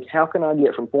way, hey, how can I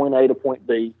get from point A to point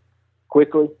B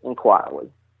quickly and quietly?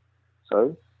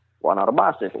 So why not a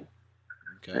bicycle?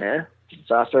 Okay. Yeah.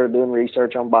 So I started doing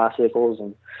research on bicycles,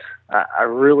 and I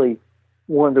really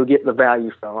wanted to get the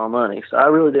value for my money. So I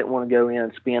really didn't want to go in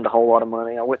and spend a whole lot of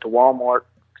money. I went to Walmart,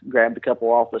 grabbed a couple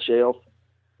off the shelf,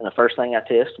 and the first thing I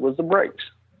tested was the brakes.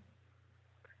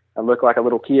 I look like a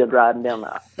little kid riding down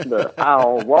the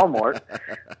aisle of Walmart.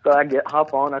 So I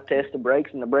hop on, I test the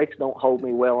brakes, and the brakes don't hold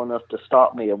me well enough to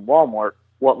stop me at Walmart.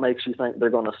 What makes you think they're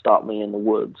going to stop me in the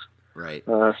woods? Right.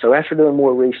 So after doing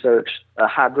more research, a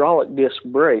hydraulic disc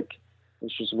brake,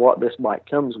 which is what this bike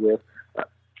comes with,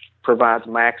 provides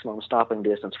maximum stopping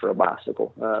distance for a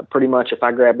bicycle. Pretty much if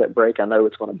I grab that brake, I know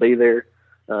it's going to be there.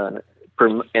 And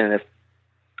if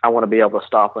I want to be able to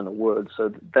stop in the woods.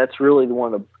 So that's really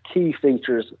one of the key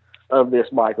features of this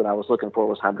bike that I was looking for,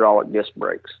 was hydraulic disc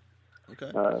brakes.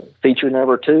 Okay. Feature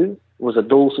number 2 was a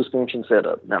dual suspension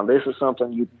setup. Now, this is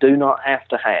something you do not have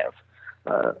to have.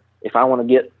 If I want to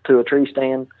get to a tree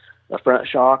stand, a front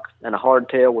shock and a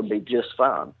hardtail would be just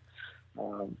fine.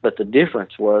 But the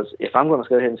difference was, if I'm going to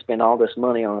go ahead and spend all this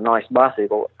money on a nice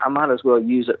bicycle, I might as well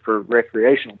use it for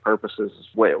recreational purposes as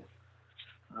well.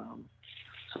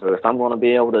 So if I'm going to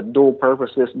be able to dual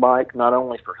purpose this bike, not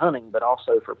only for hunting, but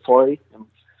also for play,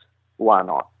 why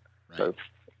not? Right. So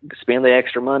spend the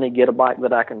extra money, get a bike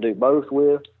that I can do both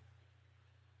with.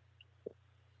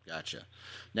 Gotcha.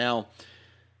 Now,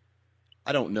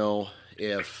 I don't know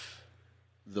if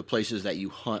the places that you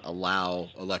hunt allow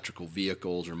electrical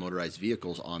vehicles or motorized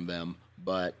vehicles on them,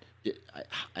 but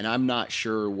and I'm not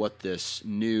sure what this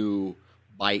new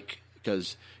bike,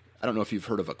 because I don't know if you've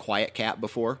heard of a QuietKat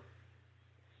before.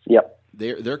 Yep.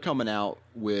 They're coming out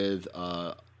with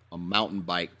a mountain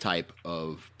bike type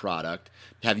of product.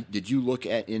 Did you look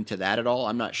into that at all?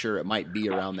 I'm not sure. It might be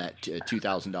around that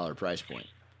 $2,000 price point.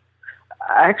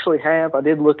 I actually have. I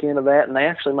did look into that, and they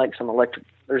actually make some electric.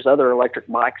 There's other electric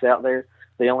bikes out there.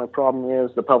 The only problem is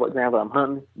the public ground that I'm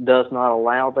hunting does not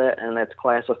allow that, and that's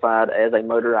classified as a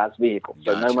motorized vehicle.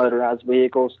 So Gotcha. no motorized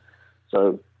vehicles.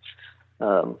 So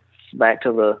back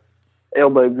to the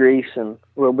elbow grease and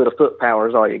a little bit of foot power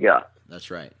is all you got.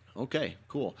 That's right. Okay,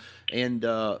 cool. And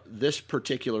this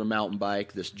particular mountain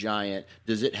bike, this Giant,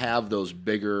 does it have those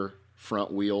bigger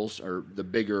front wheels or the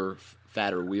bigger,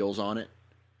 fatter wheels on it?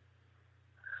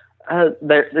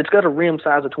 It's got a rim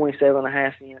size of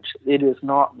 27.5 inch. It is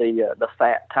not the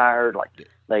fat tire like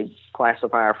they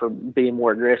classify for being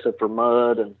more aggressive for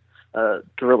mud and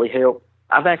to really help.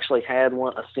 I've actually had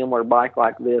a similar bike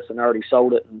like this and already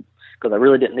sold it because I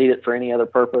really didn't need it for any other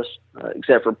purpose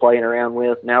except for playing around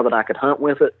with. Now that I could hunt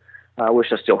with it, I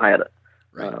wish I still had it.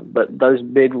 Right. But those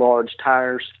big, large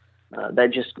tires,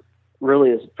 that just really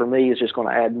is, for me, is just going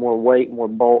to add more weight, more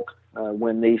bulk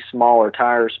when these smaller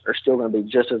tires are still going to be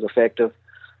just as effective.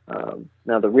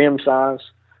 Now, the rim size,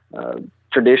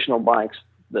 traditional bikes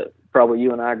that probably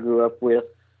you and I grew up with,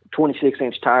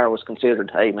 26-inch tire was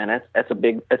considered, hey, man, that's a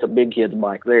big kid's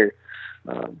bike there.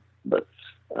 But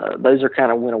those are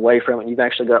kind of went away from it. You've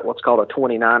actually got what's called a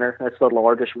 29er. That's the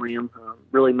largest rim,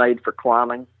 really made for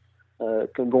climbing,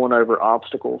 going over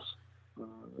obstacles.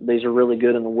 These are really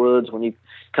good in the woods when you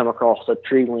come across a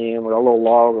tree limb or a little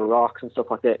log or rocks and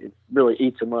stuff like that. It really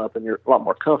eats them up, and you're a lot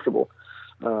more comfortable.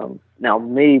 Now,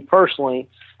 me personally,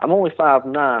 I'm only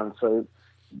 5'9", so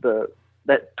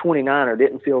that 29er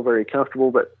didn't feel very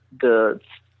comfortable, but the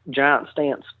Giant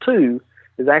Stance 2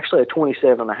 is actually a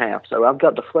 27.5. So I've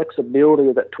got the flexibility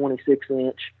of that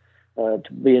 26-inch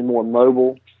to being more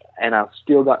mobile, and I've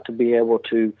still got to be able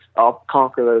to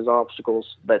conquer those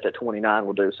obstacles that the 29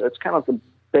 will do. So it's kind of the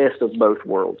best of both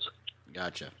worlds.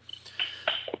 Gotcha.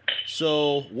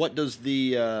 So what's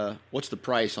the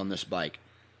price on this bike?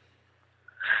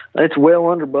 It's well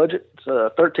under budget. It's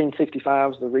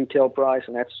 $1,365 is the retail price,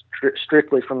 and that's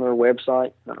strictly from their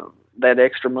website. That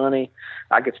extra money,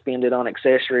 I could spend it on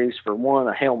accessories. For one,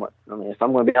 a helmet. I mean, if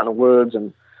I'm going to be out in the woods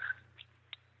and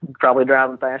probably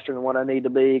driving faster than what I need to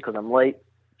be because I'm late,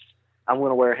 I'm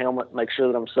going to wear a helmet, make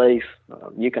sure that I'm safe.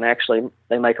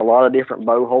 They make a lot of different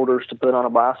bow holders to put on a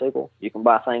bicycle. You can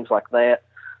buy things like that.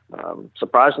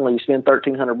 Surprisingly, you spend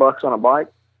 $1,300 on a bike,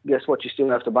 guess what you still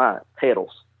have to buy?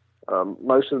 Pedals.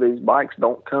 Most of these bikes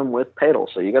don't come with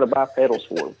pedals, so you got to buy pedals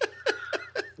for them.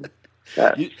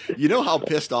 You know how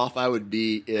pissed off I would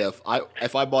be if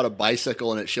I bought a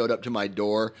bicycle and it showed up to my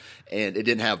door and it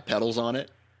didn't have pedals on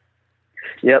it?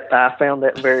 Yep, I found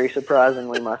that very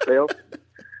surprisingly myself.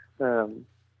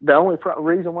 The only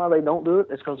reason why they don't do it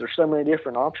is because there's so many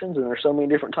different options and there's so many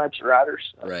different types of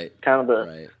riders. Right.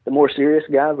 The more serious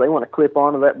guys, they want to clip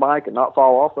onto that bike and not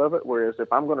fall off of it, whereas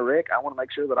if I'm going to wreck, I want to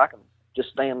make sure that I can just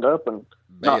stand up and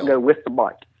not go with the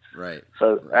bike. Right.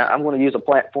 So I'm going to use a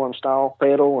platform-style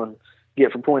pedal and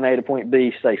get from point A to point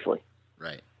B safely.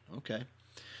 Right. Okay.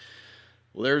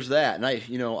 Well, there's that. And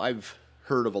I've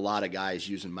heard of a lot of guys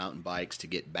using mountain bikes to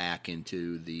get back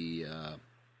into the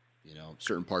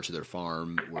certain parts of their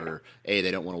farm where A,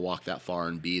 they don't want to walk that far,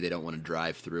 and B, they don't want to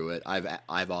drive through it.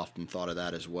 I've often thought of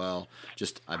that as well.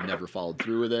 Just I've never followed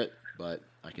through with it, but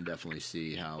I can definitely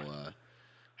see how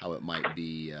it might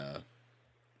be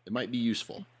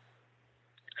useful.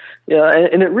 Yeah,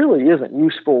 and it really isn't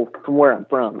useful from where I'm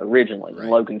from originally, right. In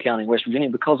Logan County, West Virginia,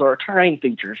 because our terrain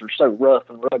features are so rough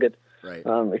and rugged. Right.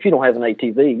 If you don't have an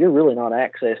ATV, you're really not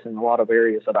accessing a lot of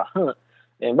areas that I hunt.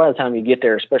 And by the time you get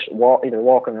there, especially either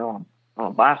walking or on a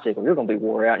bicycle, you're going to be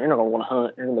wore out. You're not going to want to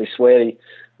hunt. You're going to be sweaty,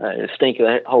 stink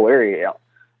that whole area out.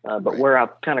 But right. Where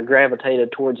I've kind of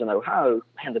gravitated towards in Ohio,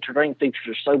 man, the terrain features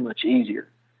are so much easier,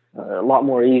 a lot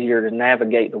more easier to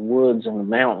navigate the woods and the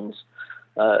mountains.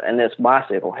 And this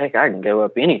bicycle, heck, I can go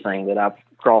up anything that I've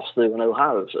crossed through in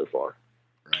Ohio so far.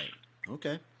 Right.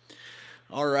 Okay.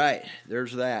 All right.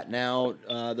 There's that. Now,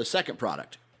 the second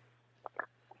product.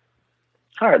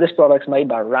 All right, this product's made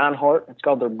by Reinhardt. It's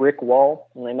called their Brick Wall,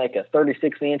 and they make a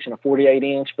 36-inch and a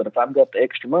 48-inch, but if I've got the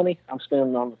extra money, I'm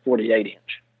spending on the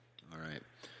 48-inch. All right.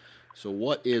 So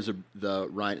what is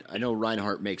I know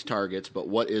Reinhardt makes targets, but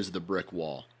what is the Brick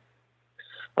Wall?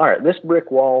 All right, this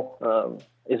Brick Wall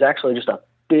is actually just a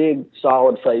big,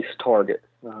 solid face target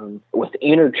with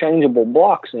interchangeable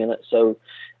blocks in it. So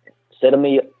instead of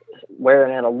me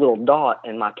wearing out a little dot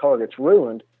and my target's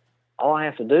ruined, all I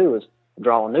have to do is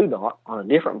draw a new dot on a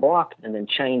different block and then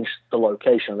change the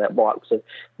location of that block. So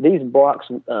these blocks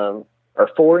are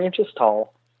 4 inches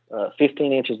tall,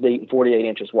 15 inches deep, and 48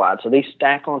 inches wide. So these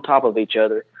stack on top of each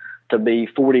other to be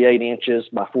 48 inches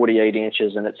by 48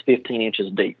 inches, and it's 15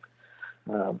 inches deep.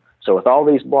 So with all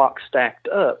these blocks stacked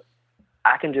up,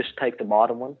 I can just take the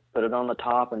bottom one, put it on the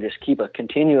top, and just keep a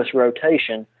continuous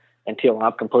rotation until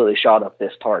I've completely shot up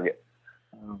this target.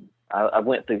 I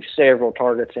went through several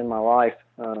targets in my life,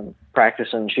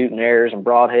 practicing shooting arrows and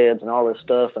broadheads and all this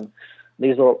stuff. And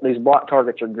these block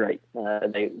targets are great.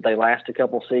 They last a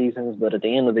couple seasons, but at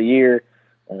the end of the year,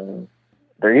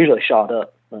 they're usually shot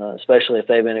up, especially if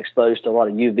they've been exposed to a lot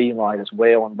of UV light as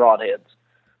well and broadheads.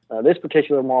 This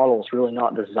particular model is really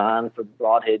not designed for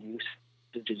broadhead use.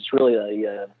 It's really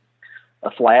a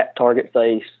flat target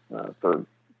face for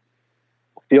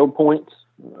field points.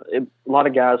 A lot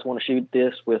of guys want to shoot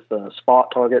this with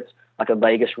spot targets, like a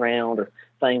Vegas round or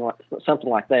something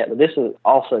like that. But this is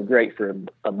also great for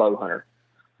a bow hunter.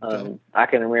 I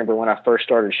can remember when I first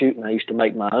started shooting, I used to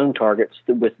make my own targets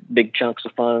with big chunks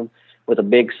of foam with a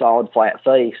big solid flat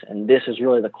face. And this is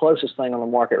really the closest thing on the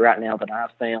market right now that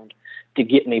I've found to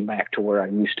get me back to where I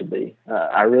used to be.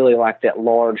 I really like that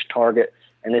large target.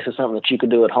 And this is something that you could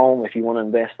do at home if you want to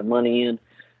invest the money in.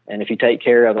 And if you take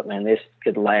care of it, man, this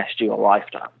could last you a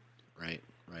lifetime. Right.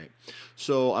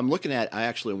 So I'm looking at, I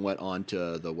actually went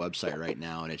onto the website right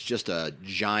now, and it's just a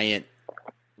giant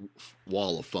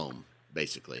wall of foam,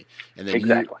 basically. And then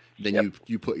exactly.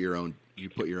 you put your own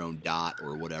dot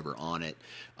or whatever on it.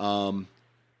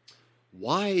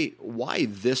 Why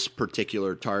this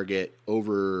particular target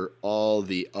over all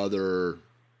the other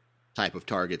type of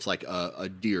targets, like a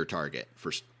deer target,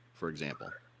 for example?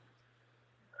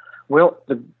 Well,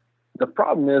 the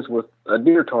problem is with a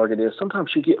deer target is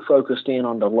sometimes you get focused in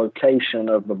on the location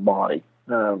of the body,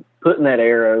 putting that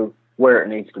arrow where it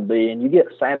needs to be, and you get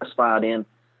satisfied in,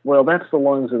 well, that's the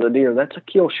lungs of the deer. That's a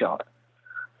kill shot.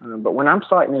 But when I'm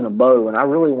sighting in a bow and I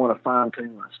really want to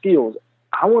fine-tune my skills,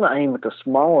 I want to aim at the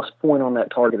smallest point on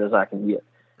that target as I can get.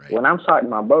 Right. When I'm sighting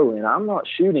my bow in, I'm not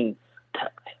shooting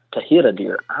to hit a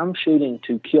deer. I'm shooting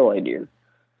to kill a deer.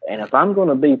 And if I'm going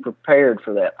to be prepared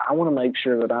for that, I want to make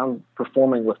sure that I'm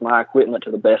performing with my equipment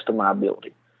to the best of my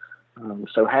ability.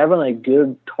 So having a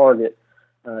good target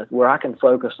where I can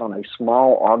focus on a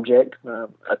small object,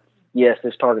 yes,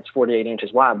 this target's 48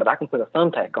 inches wide, but I can put a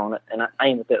thumbtack on it and I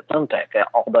aim at that thumbtack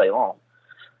all day long.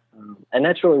 And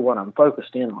that's really what I'm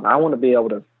focused in on. I want to be able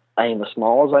to aim as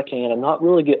small as I can and not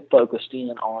really get focused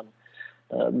in on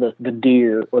the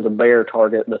deer or the bear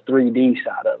target, the 3D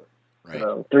side of it. Right.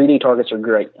 3D targets are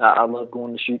great. I love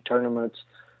going to shoot tournaments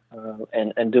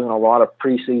and doing a lot of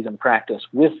preseason practice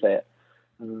with that.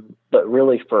 But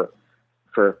really for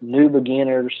new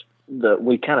beginners,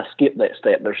 we kind of skip that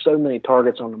step. There's so many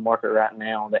targets on the market right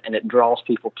now and it draws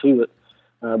people to it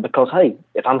because, hey,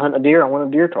 if I'm hunting a deer, I want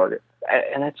a deer target.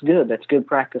 And that's good. That's good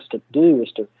practice to do,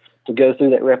 is to go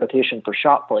through that repetition for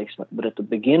shot placement. But at the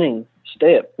beginning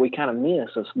step, we kind of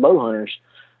miss as bow hunters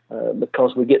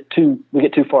because we get too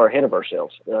far ahead of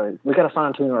ourselves. We got to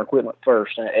fine tune our equipment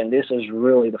first, and this is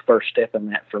really the first step in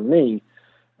that for me.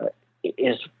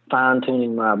 Is fine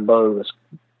tuning my bow as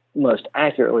most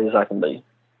accurately as I can be.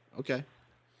 Okay,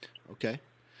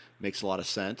 makes a lot of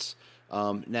sense.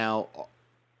 Now,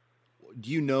 do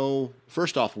you know,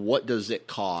 first off, what does it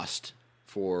cost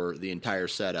for the entire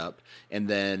setup, and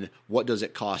then what does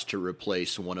it cost to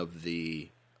replace one of the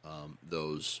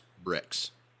those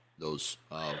bricks, those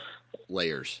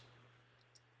layers?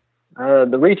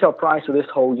 The retail price of this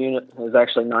whole unit is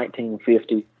actually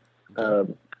 $19.50.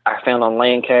 Okay. I found on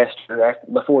Lancaster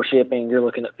before shipping, you're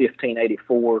looking at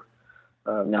 $15.84.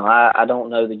 Now I don't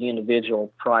know the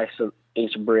individual price of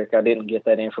each brick. I didn't get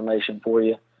that information for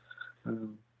you,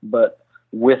 but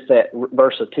with that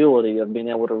versatility of being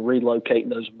able to relocate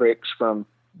those bricks from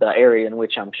the area in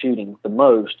which I'm shooting the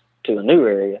most to a new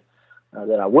area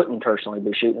that I wouldn't personally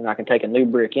be shooting, I can take a new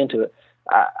brick into it.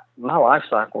 My life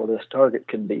cycle of this target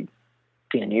could be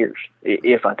 10 years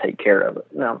if I take care of it.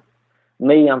 Now,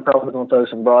 I'm probably going to throw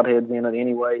some broadheads in it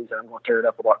anyways. I'm going to tear it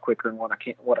up a lot quicker than what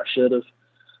I should have.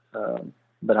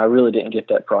 But I really didn't get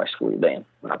that price for you, Dan.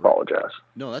 I apologize.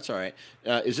 No, that's all right.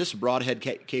 Is this broadhead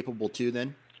capable too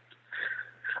then?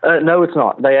 No, it's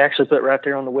not. They actually put right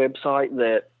there on the website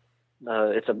that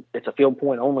it's a field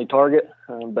point only target.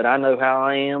 But I know how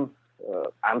I am.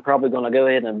 I'm probably going to go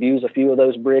ahead and abuse a few of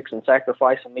those bricks and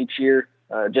sacrifice them each year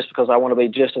just because I want to be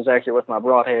just as accurate with my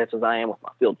broadheads as I am with my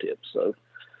field tips. So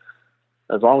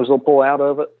as long as they'll pull out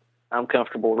of it, I'm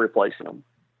comfortable replacing them.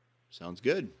 Sounds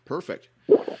good. Perfect.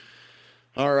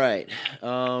 All right.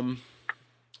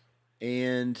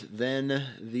 And then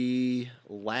the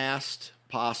last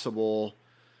possible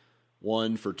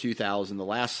one for 2000, the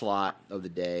last slot of the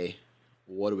day,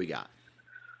 what do we got?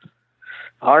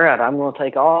 All right, I'm going to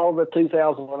take all the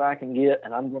 2000 that I can get,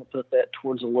 and I'm going to put that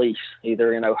towards a lease,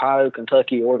 either in Ohio,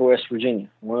 Kentucky, or West Virginia,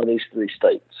 one of these three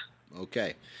states.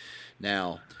 Okay.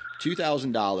 Now,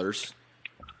 $2,000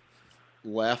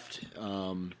 left.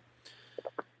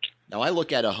 Now, I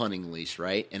look at a hunting lease,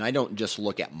 right? And I don't just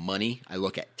look at money. I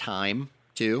look at time,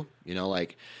 too. You know,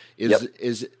 like,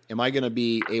 am I going to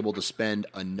be able to spend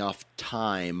enough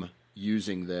time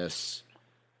using this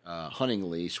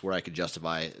hunting lease where I could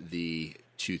justify the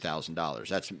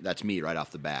 $2,000. That's me right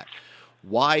off the bat.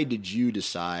 Why did you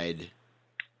decide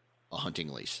a hunting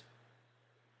lease?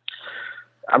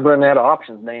 I'm running out of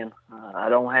options, Dan. I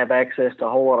don't have access to a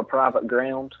whole lot of private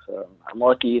ground. I'm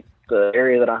lucky the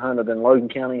area that I hunted in Logan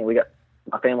County, and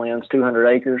my family owns 200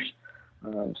 acres.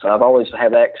 So I've always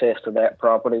had access to that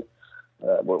property.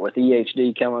 But with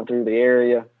EHD coming through the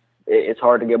area, it's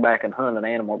hard to go back and hunt an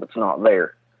animal that's not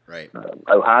there. Right.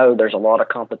 Ohio, there's a lot of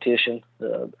competition.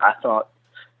 I thought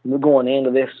going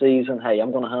into this season, hey,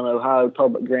 I'm going to hunt Ohio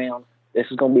public ground. This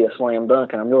is going to be a slam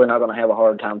dunk, and I'm really not going to have a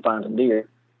hard time finding deer.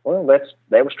 Well,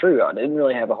 that was true. I didn't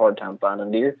really have a hard time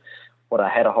finding deer. What I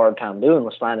had a hard time doing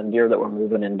was finding deer that were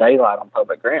moving in daylight on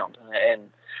public ground. And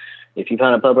if you've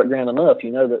hunted public ground enough,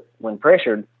 you know that when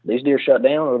pressured, these deer shut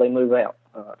down or they move out.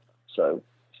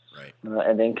 Right.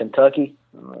 And then Kentucky.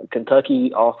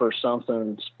 Kentucky offers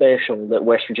something special that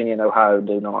West Virginia and Ohio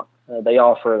do not. They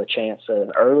offer a chance at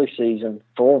an early season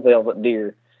full velvet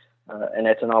deer, and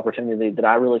that's an opportunity that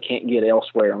I really can't get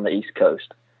elsewhere on the East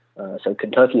Coast. So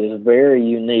Kentucky is very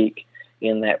unique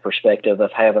in that perspective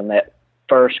of having that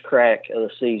first crack of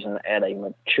the season at a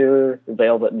mature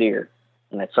velvet deer,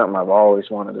 and that's something I've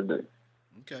always wanted to do.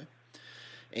 Okay.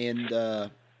 And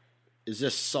is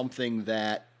this something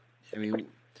that,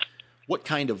 what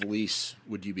kind of lease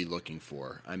would you be looking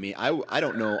for? I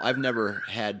don't know. I've never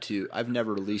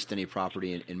leased any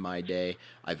property in my day.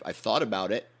 I've thought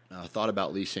about it. Thought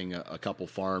about leasing a couple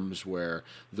farms where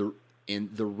the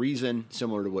reason,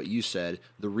 similar to what you said,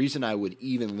 the reason I would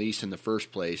even lease in the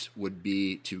first place would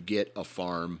be to get a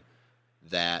farm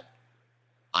that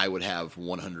I would have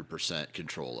 100%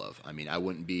 control of. I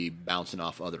wouldn't be bouncing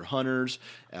off other hunters,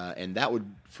 and that would,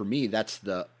 for me, that's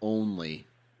the only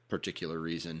particular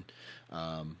reason.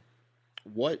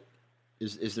 What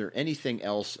is there anything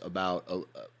else about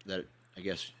that I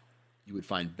guess you would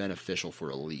find beneficial for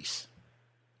a lease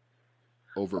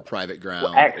over private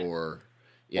ground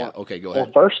okay, go ahead.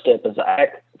 Well, first step is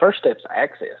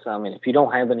access. If you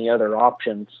don't have any other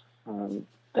options,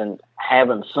 then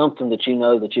having something that you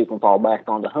know that you can fall back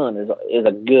on to hunt is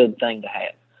a good thing to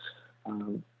have.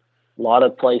 A lot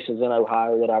of places in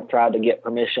Ohio that I've tried to get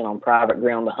permission on private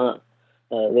ground to hunt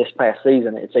this past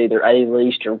season, it's either A,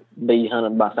 leased or B,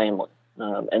 hunted by family.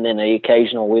 And then the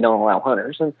occasional, we don't allow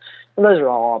hunters. And those are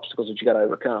all obstacles that you got to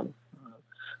overcome.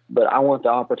 But I want the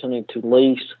opportunity to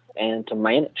lease and to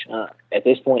manage. At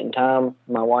this point in time,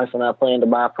 my wife and I plan to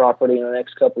buy property in the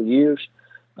next couple of years.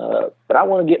 But I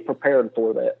want to get prepared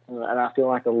for that. And I feel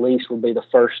like a lease would be the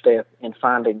first step in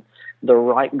finding the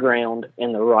right ground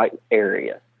in the right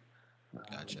area.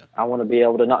 Gotcha. I want to be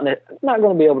able to not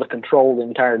going to be able to control the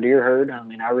entire deer herd.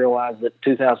 I realize that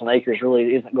 2,000 acres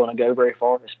really isn't going to go very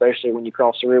far, especially when you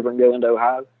cross the river and go into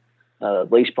Ohio.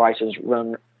 Lease prices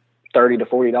run $30 to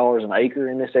 $40 an acre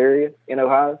in this area in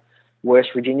Ohio. West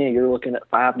Virginia, you're looking at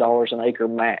 $5 an acre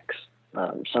max.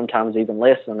 Sometimes even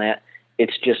less than that.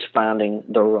 It's just finding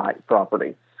the right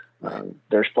property.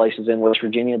 There's places in West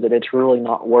Virginia that it's really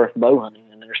not worth bow hunting.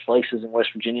 There's places in West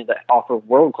Virginia that offer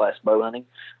world-class bow hunting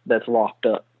that's locked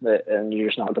up and you're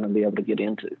just not going to be able to get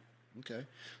into. Okay.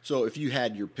 So if you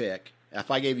had your pick,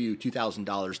 if I gave you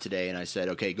 $2,000 today and I said,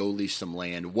 okay, go lease some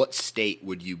land, what state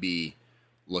would you be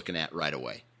looking at right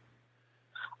away?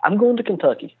 I'm going to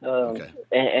Kentucky. Okay.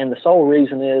 And the sole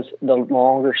reason is the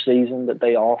longer season that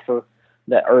they offer,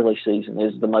 that early season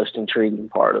is the most intriguing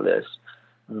part of this.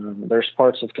 There's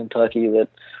parts of Kentucky that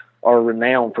are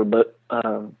renowned for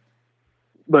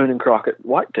Boone and Crockett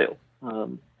whitetail.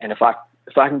 And if I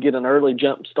can get an early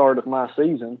jump start of my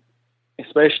season,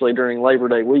 especially during Labor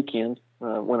Day weekend,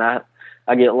 when I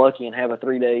get lucky and have a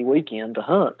 3-day weekend to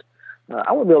hunt,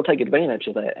 I want to be able to take advantage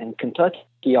of that. And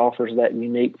Kentucky offers that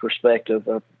unique perspective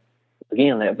of,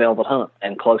 again, that velvet hunt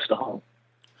and close to home.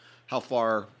 How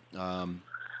far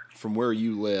from where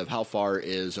you live, how far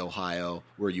is Ohio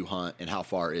where you hunt, and how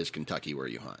far is Kentucky where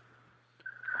you hunt?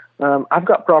 I've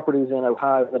got properties in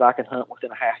Ohio that I can hunt within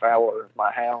a half hour of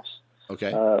my house.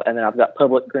 Okay. And then I've got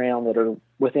public ground that are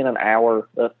within an hour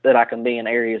that I can be in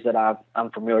areas that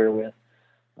I'm familiar with.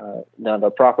 Now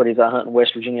the properties I hunt in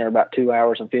West Virginia are about 2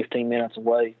 hours and 15 minutes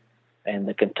away. And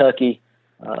the Kentucky,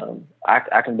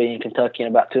 I can be in Kentucky in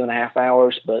about 2.5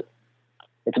 hours, but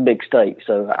it's a big state.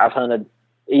 So I've hunted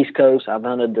East Coast, I've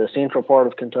hunted the central part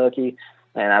of Kentucky,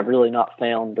 and I've really not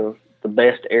found the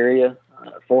best area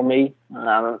for me.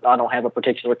 I don't have a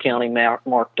particular county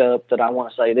marked up that I want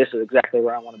to say this is exactly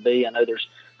where I want to be. I know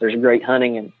there's great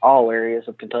hunting in all areas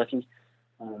of Kentucky,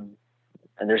 and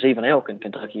there's even elk in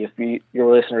Kentucky. If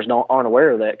your listeners aren't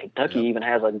aware of that, Kentucky even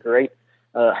has a great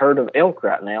herd of elk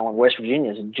right now, and West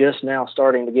Virginia is just now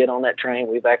starting to get on that train.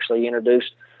 We've actually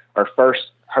introduced our first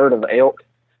herd of elk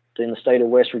in the state of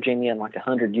West Virginia in like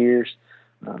 100 years.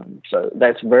 So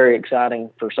that's very exciting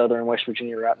for Southern West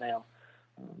Virginia right now.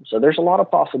 So there's a lot of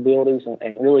possibilities,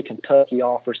 and really Kentucky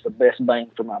offers the best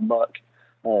bang for my buck,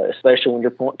 especially when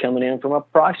you're coming in from a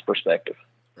price perspective.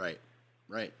 Right.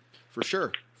 For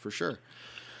sure.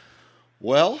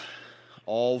 Well,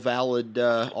 all valid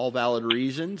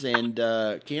reasons. And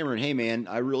Cameron, hey man,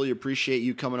 I really appreciate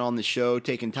you coming on the show,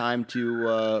 taking time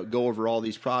to go over all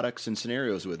these products and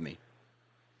scenarios with me.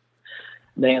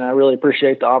 Dan, I really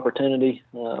appreciate the opportunity.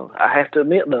 I have to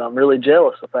admit that I'm really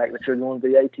jealous of the fact that you're going to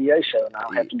the ATA show and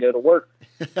I'll have to go to work.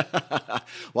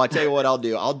 Well, I tell you what I'll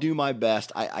do. I'll do my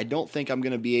best. I don't think I'm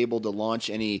going to be able to launch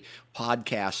any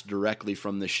podcasts directly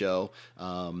from the show.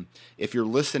 If you're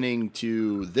listening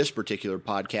to this particular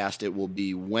podcast, it will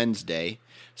be Wednesday.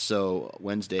 So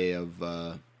Wednesday of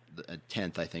the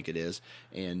 10th, I think it is.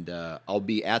 And I'll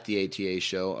be at the ATA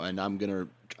show, and I'm gonna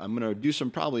do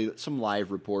probably some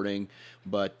live reporting,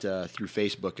 but through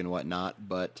Facebook and whatnot.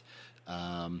 But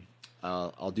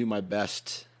I'll do my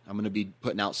best. I'm going to be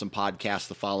putting out some podcasts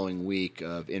the following week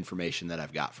of information that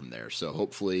I've got from there. So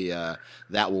hopefully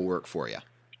that will work for you.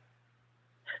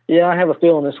 Yeah, I have a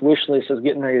feeling this wish list is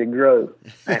getting ready to grow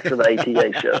after the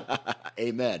ATA show.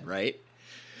 Amen. Right?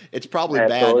 It's probably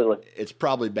Absolutely. bad. It's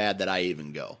probably bad that I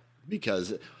even go,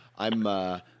 because I'm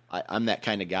that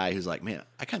kind of guy who's like, man,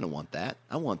 I kind of want that.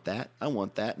 I want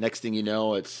that. Next thing you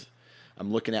know,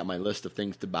 I'm looking at my list of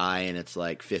things to buy, and it's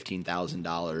like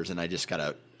 $15,000, and I just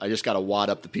gotta wad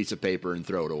up the piece of paper and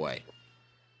throw it away.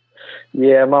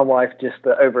 Yeah, my wife just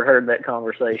overheard that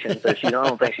conversation, so I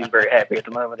don't think she's very happy at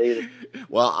the moment either.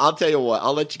 Well, I'll tell you what.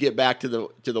 I'll let you get back to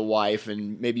the wife,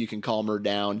 and maybe you can calm her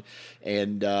down.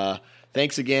 And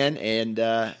thanks again, and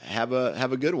have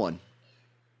a good one.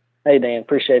 Hey, Dan,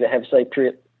 appreciate it. Have a safe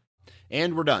trip.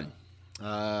 And we're done.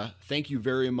 Thank you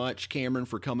very much, Cameron,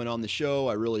 for coming on the show.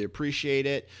 I really appreciate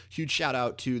it. Huge shout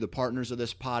out to the partners of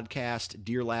this podcast,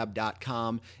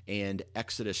 DeerLab.com and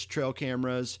Exodus Trail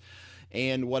Cameras.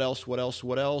 And what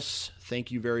else?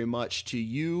 Thank you very much to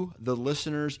you, the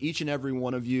listeners, each and every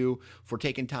one of you, for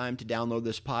taking time to download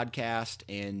this podcast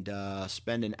and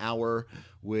spend an hour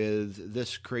with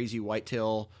this crazy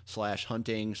whitetail /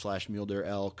 hunting / mule deer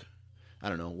elk, I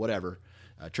don't know, whatever,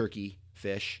 turkey,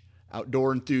 fish,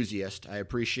 outdoor enthusiast. I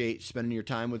appreciate spending your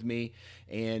time with me,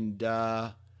 and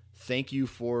thank you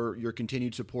for your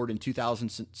continued support in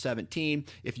 2017.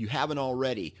 If you haven't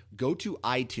already, go to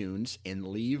iTunes and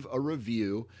leave a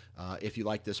review if you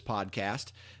like this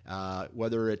podcast,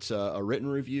 whether it's a written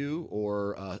review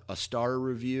or a star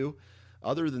review.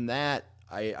 Other than that,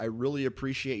 I really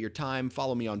appreciate your time.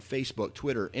 Follow me on Facebook,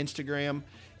 Twitter, Instagram,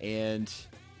 and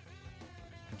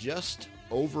just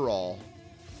overall,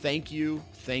 thank you.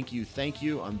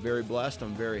 I'm very blessed.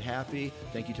 I'm very happy.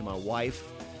 Thank you to my wife.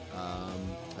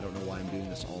 I don't know why I'm doing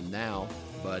this all now,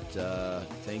 but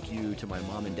thank you to my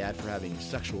mom and dad for having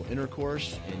sexual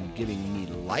intercourse and giving me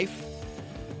life.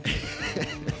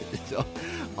 So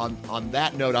on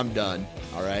that note, I'm done.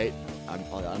 All right,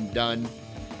 I'm done.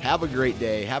 Have a great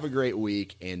day. Have a great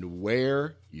week, and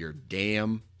wear your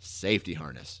damn safety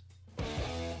harness.